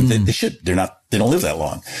 I mean, they don't live that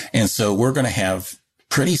long. And so we're going to have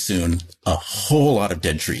pretty soon a whole lot of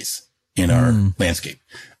dead trees in our landscape.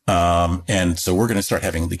 And so we're going to start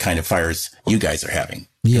having the kind of fires you guys are having.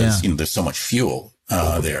 Because, you know, there's so much fuel,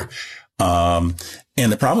 there.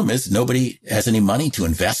 And the problem is nobody has any money to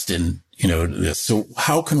invest in, you know, this. So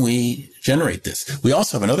how can we generate this? We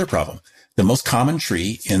also have another problem. The most common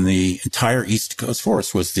tree in the entire East Coast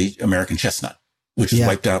forest was the American chestnut, which was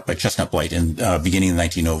wiped out by chestnut blight in beginning in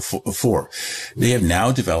 1904. They have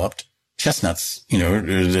now developed chestnuts, you know,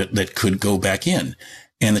 that could go back in.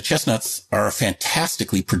 And the chestnuts are a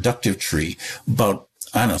fantastically productive tree. About,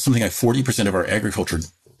 I don't know, something like 40% of our agriculture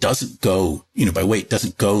doesn't go, you know, by weight,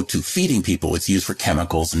 doesn't go to feeding people. It's used for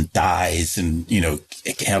chemicals and dyes and, you know,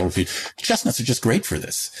 cattle feed. Chestnuts are just great for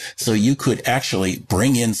this. So you could actually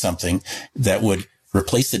bring in something that would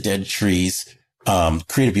replace the dead trees,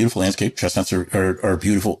 create a beautiful landscape. Chestnuts are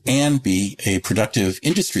beautiful, and be a productive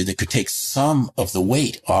industry that could take some of the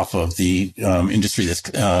weight off of the industry that's,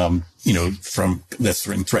 you know, that's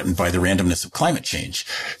threatened by the randomness of climate change.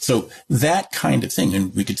 So that kind of thing.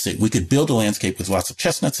 And we could build a landscape with lots of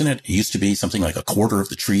chestnuts in it. It used to be something like a quarter of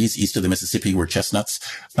the trees east of the Mississippi were chestnuts.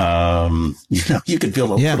 You know, you could put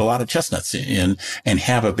a lot of chestnuts in and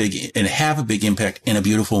have a big impact in a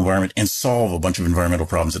beautiful environment and solve a bunch of environmental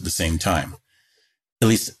problems at the same time. At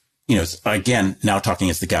least, you know, again, now talking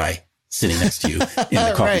as the guy sitting next to you in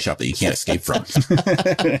the coffee shop that you can't escape from.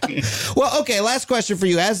 Well, okay, last question for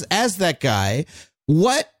you. As that guy,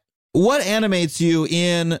 what animates you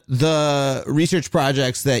in the research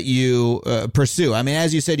projects that you pursue? I mean,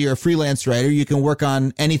 as you said, you're a freelance writer. You can work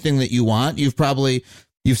on anything that you want. You've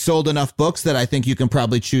sold enough books that I think you can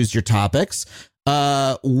probably choose your topics.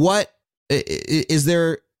 What is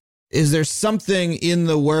there something in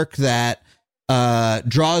the work that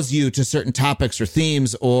draws you to certain topics or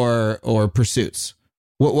themes or pursuits?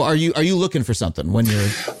 What are you looking for something when you're?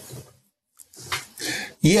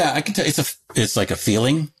 Yeah, I can tell it's like a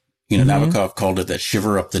feeling. You know, Nabokov called it that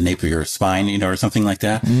shiver up the nape of your spine, you know, or something like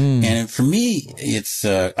that. And for me, it's,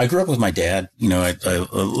 I grew up with my dad, you know,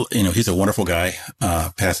 you know, he's a wonderful guy,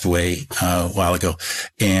 passed away a while ago.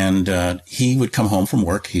 And, he would come home from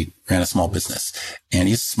work. He ran a small business, and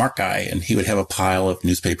he's a smart guy, and he would have a pile of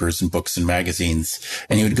newspapers and books and magazines,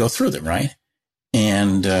 and he would go through them. Right.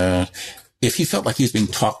 And, if he felt like he was being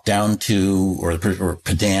talked down to or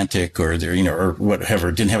pedantic or you know, or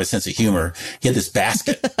whatever, didn't have a sense of humor, he had this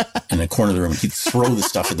basket in the corner of the room. He'd throw the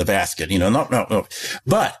stuff in the basket, you know, no.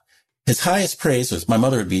 But his highest praise was my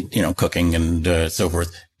mother would be, you know, cooking and so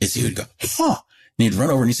forth, is he would go, huh. And he'd run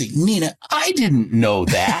over and he'd say, Nina, I didn't know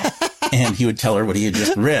that. And he would tell her what he had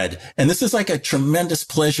just read. And this is like a tremendous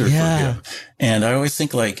pleasure for him. And I always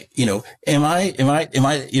think like, you know, am I,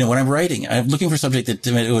 you know, when I'm writing, I'm looking for a subject that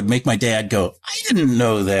would make my dad go, I didn't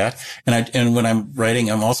know that. And when I'm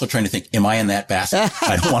writing, I'm also trying to think, am I in that basket?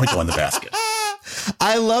 I don't want to go in the basket.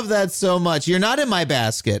 I love that so much. You're not in my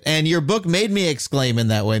basket, and your book made me exclaim in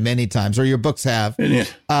that way many times, or your books have.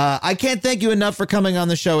 I can't thank you enough for coming on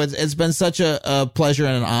the show. It's been such a pleasure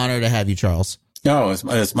and an honor to have you, Charles. No,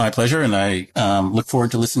 it's my pleasure, and I look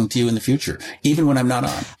forward to listening to you in the future, even when I'm not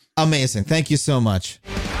on. Amazing. Thank you so much.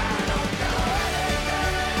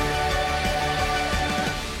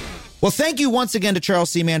 Well, thank you once again to Charles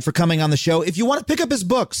C. Mann for coming on the show. If you want to pick up his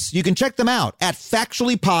books, you can check them out at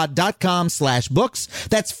factuallypod.com/books.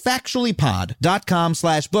 That's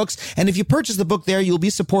factuallypod.com/books. And if you purchase the book there, you'll be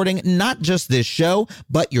supporting not just this show,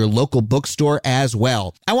 but your local bookstore as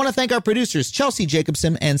well. I want to thank our producers, Chelsea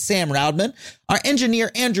Jacobson and Sam Roudman, our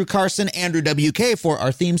engineer, Andrew Carson, Andrew WK, for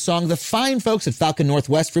our theme song, the fine folks at Falcon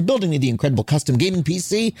Northwest for building me the incredible custom gaming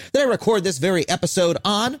PC that I record this very episode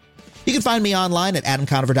on. You can find me online at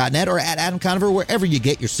adamconover.net or at Adam Conover, wherever you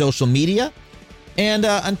get your social media. And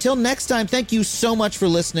until next time, thank you so much for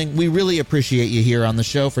listening. We really appreciate you here on the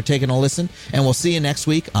show for taking a listen, and we'll see you next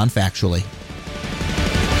week on Factually.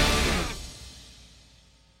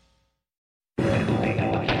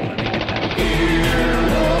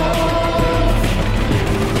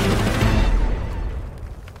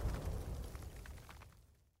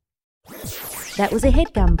 That was a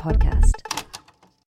HeadGum podcast.